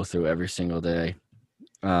they go through every single day.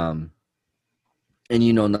 And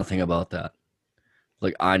you know nothing about that.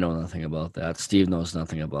 Like, I know nothing about that. Steve knows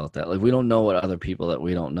nothing about that. Like, we don't know what other people that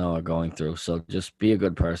we don't know are going through. So just be a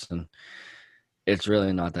good person. It's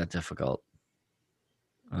really not that difficult.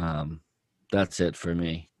 That's it for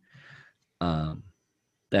me.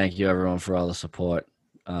 Thank you, everyone, for all the support.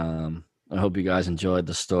 I hope you guys enjoyed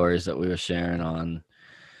the stories that we were sharing on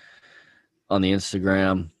the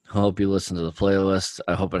Instagram. I hope you listened to the playlist.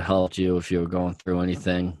 I hope it helped you if you were going through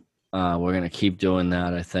anything. We're going to keep doing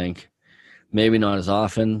that, I think. Maybe not as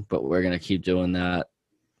often, but we're going to keep doing that.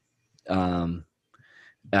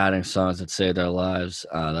 Adding songs that save their lives.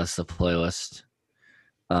 That's the playlist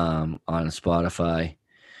on Spotify.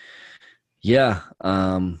 Yeah.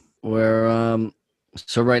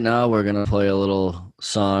 So right now we're going to play a little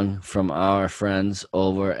song from our friends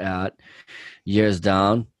over at Years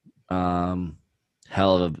Down. Hell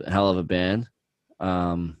of a band.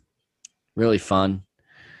 Really fun.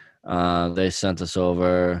 They sent us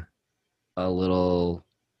over a little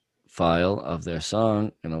file of their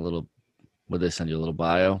song and a little, would they send you a little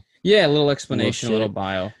bio? Yeah, a little explanation, a little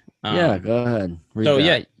bio. Yeah, go ahead. Read So that.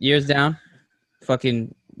 yeah, Years Down,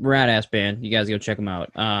 fucking rad ass band. You guys go check them out.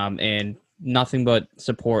 And nothing but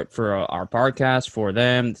support for our podcast for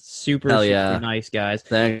them. Super, Hell yeah. super nice guys.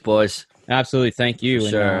 Thanks, boys. Absolutely, thank you.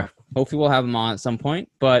 Sure. And, hopefully we'll have them on at some point.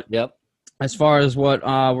 But Yep. as far as what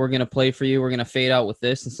we're going to play for you, we're going to fade out with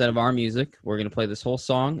this instead of our music. We're going to play this whole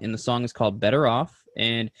song, and the song is called Better Off.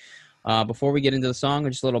 And before we get into the song,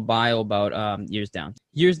 just a little bio about Years Down.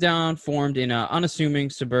 Years Down formed in an unassuming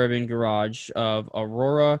suburban garage of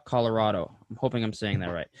Aurora, Colorado. I'm hoping I'm saying that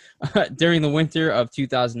right. During the winter of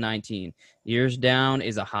 2019, Years Down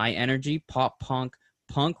is a high-energy pop-punk,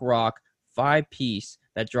 punk rock, 5-piece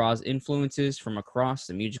that draws influences from across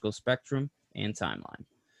the musical spectrum and timeline.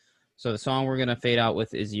 So the song we're going to fade out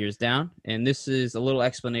with is Years Down, and this is a little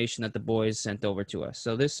explanation that the boys sent over to us.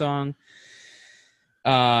 So this song,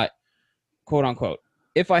 quote unquote,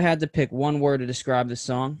 if I had to pick one word to describe this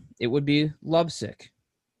song, it would be lovesick.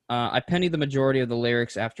 I pennied the majority of the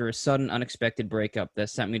lyrics after a sudden, unexpected breakup that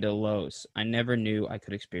sent me to lows I never knew I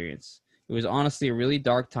could experience. It was honestly a really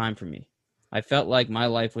dark time for me. I felt like my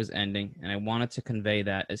life was ending, and I wanted to convey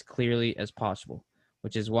that as clearly as possible,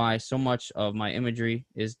 which is why so much of my imagery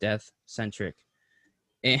is death-centric.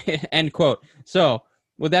 End quote. So,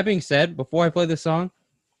 with that being said, before I play the song,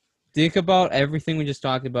 think about everything we just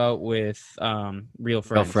talked about with Real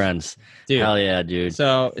Friends. Real friends. Dude. Hell yeah, dude.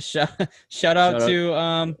 So, shout out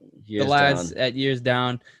to Years the lads Down. at Years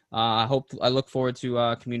Down. I look forward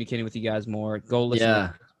to communicating with you guys more. Go listen to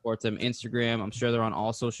them, support them. Instagram. I'm sure they're on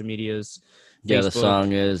all social medias. Yeah, the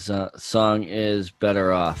Facebook. song is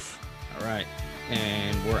Better Off. All right.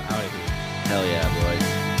 And we're out of here. Hell yeah,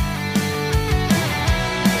 boys.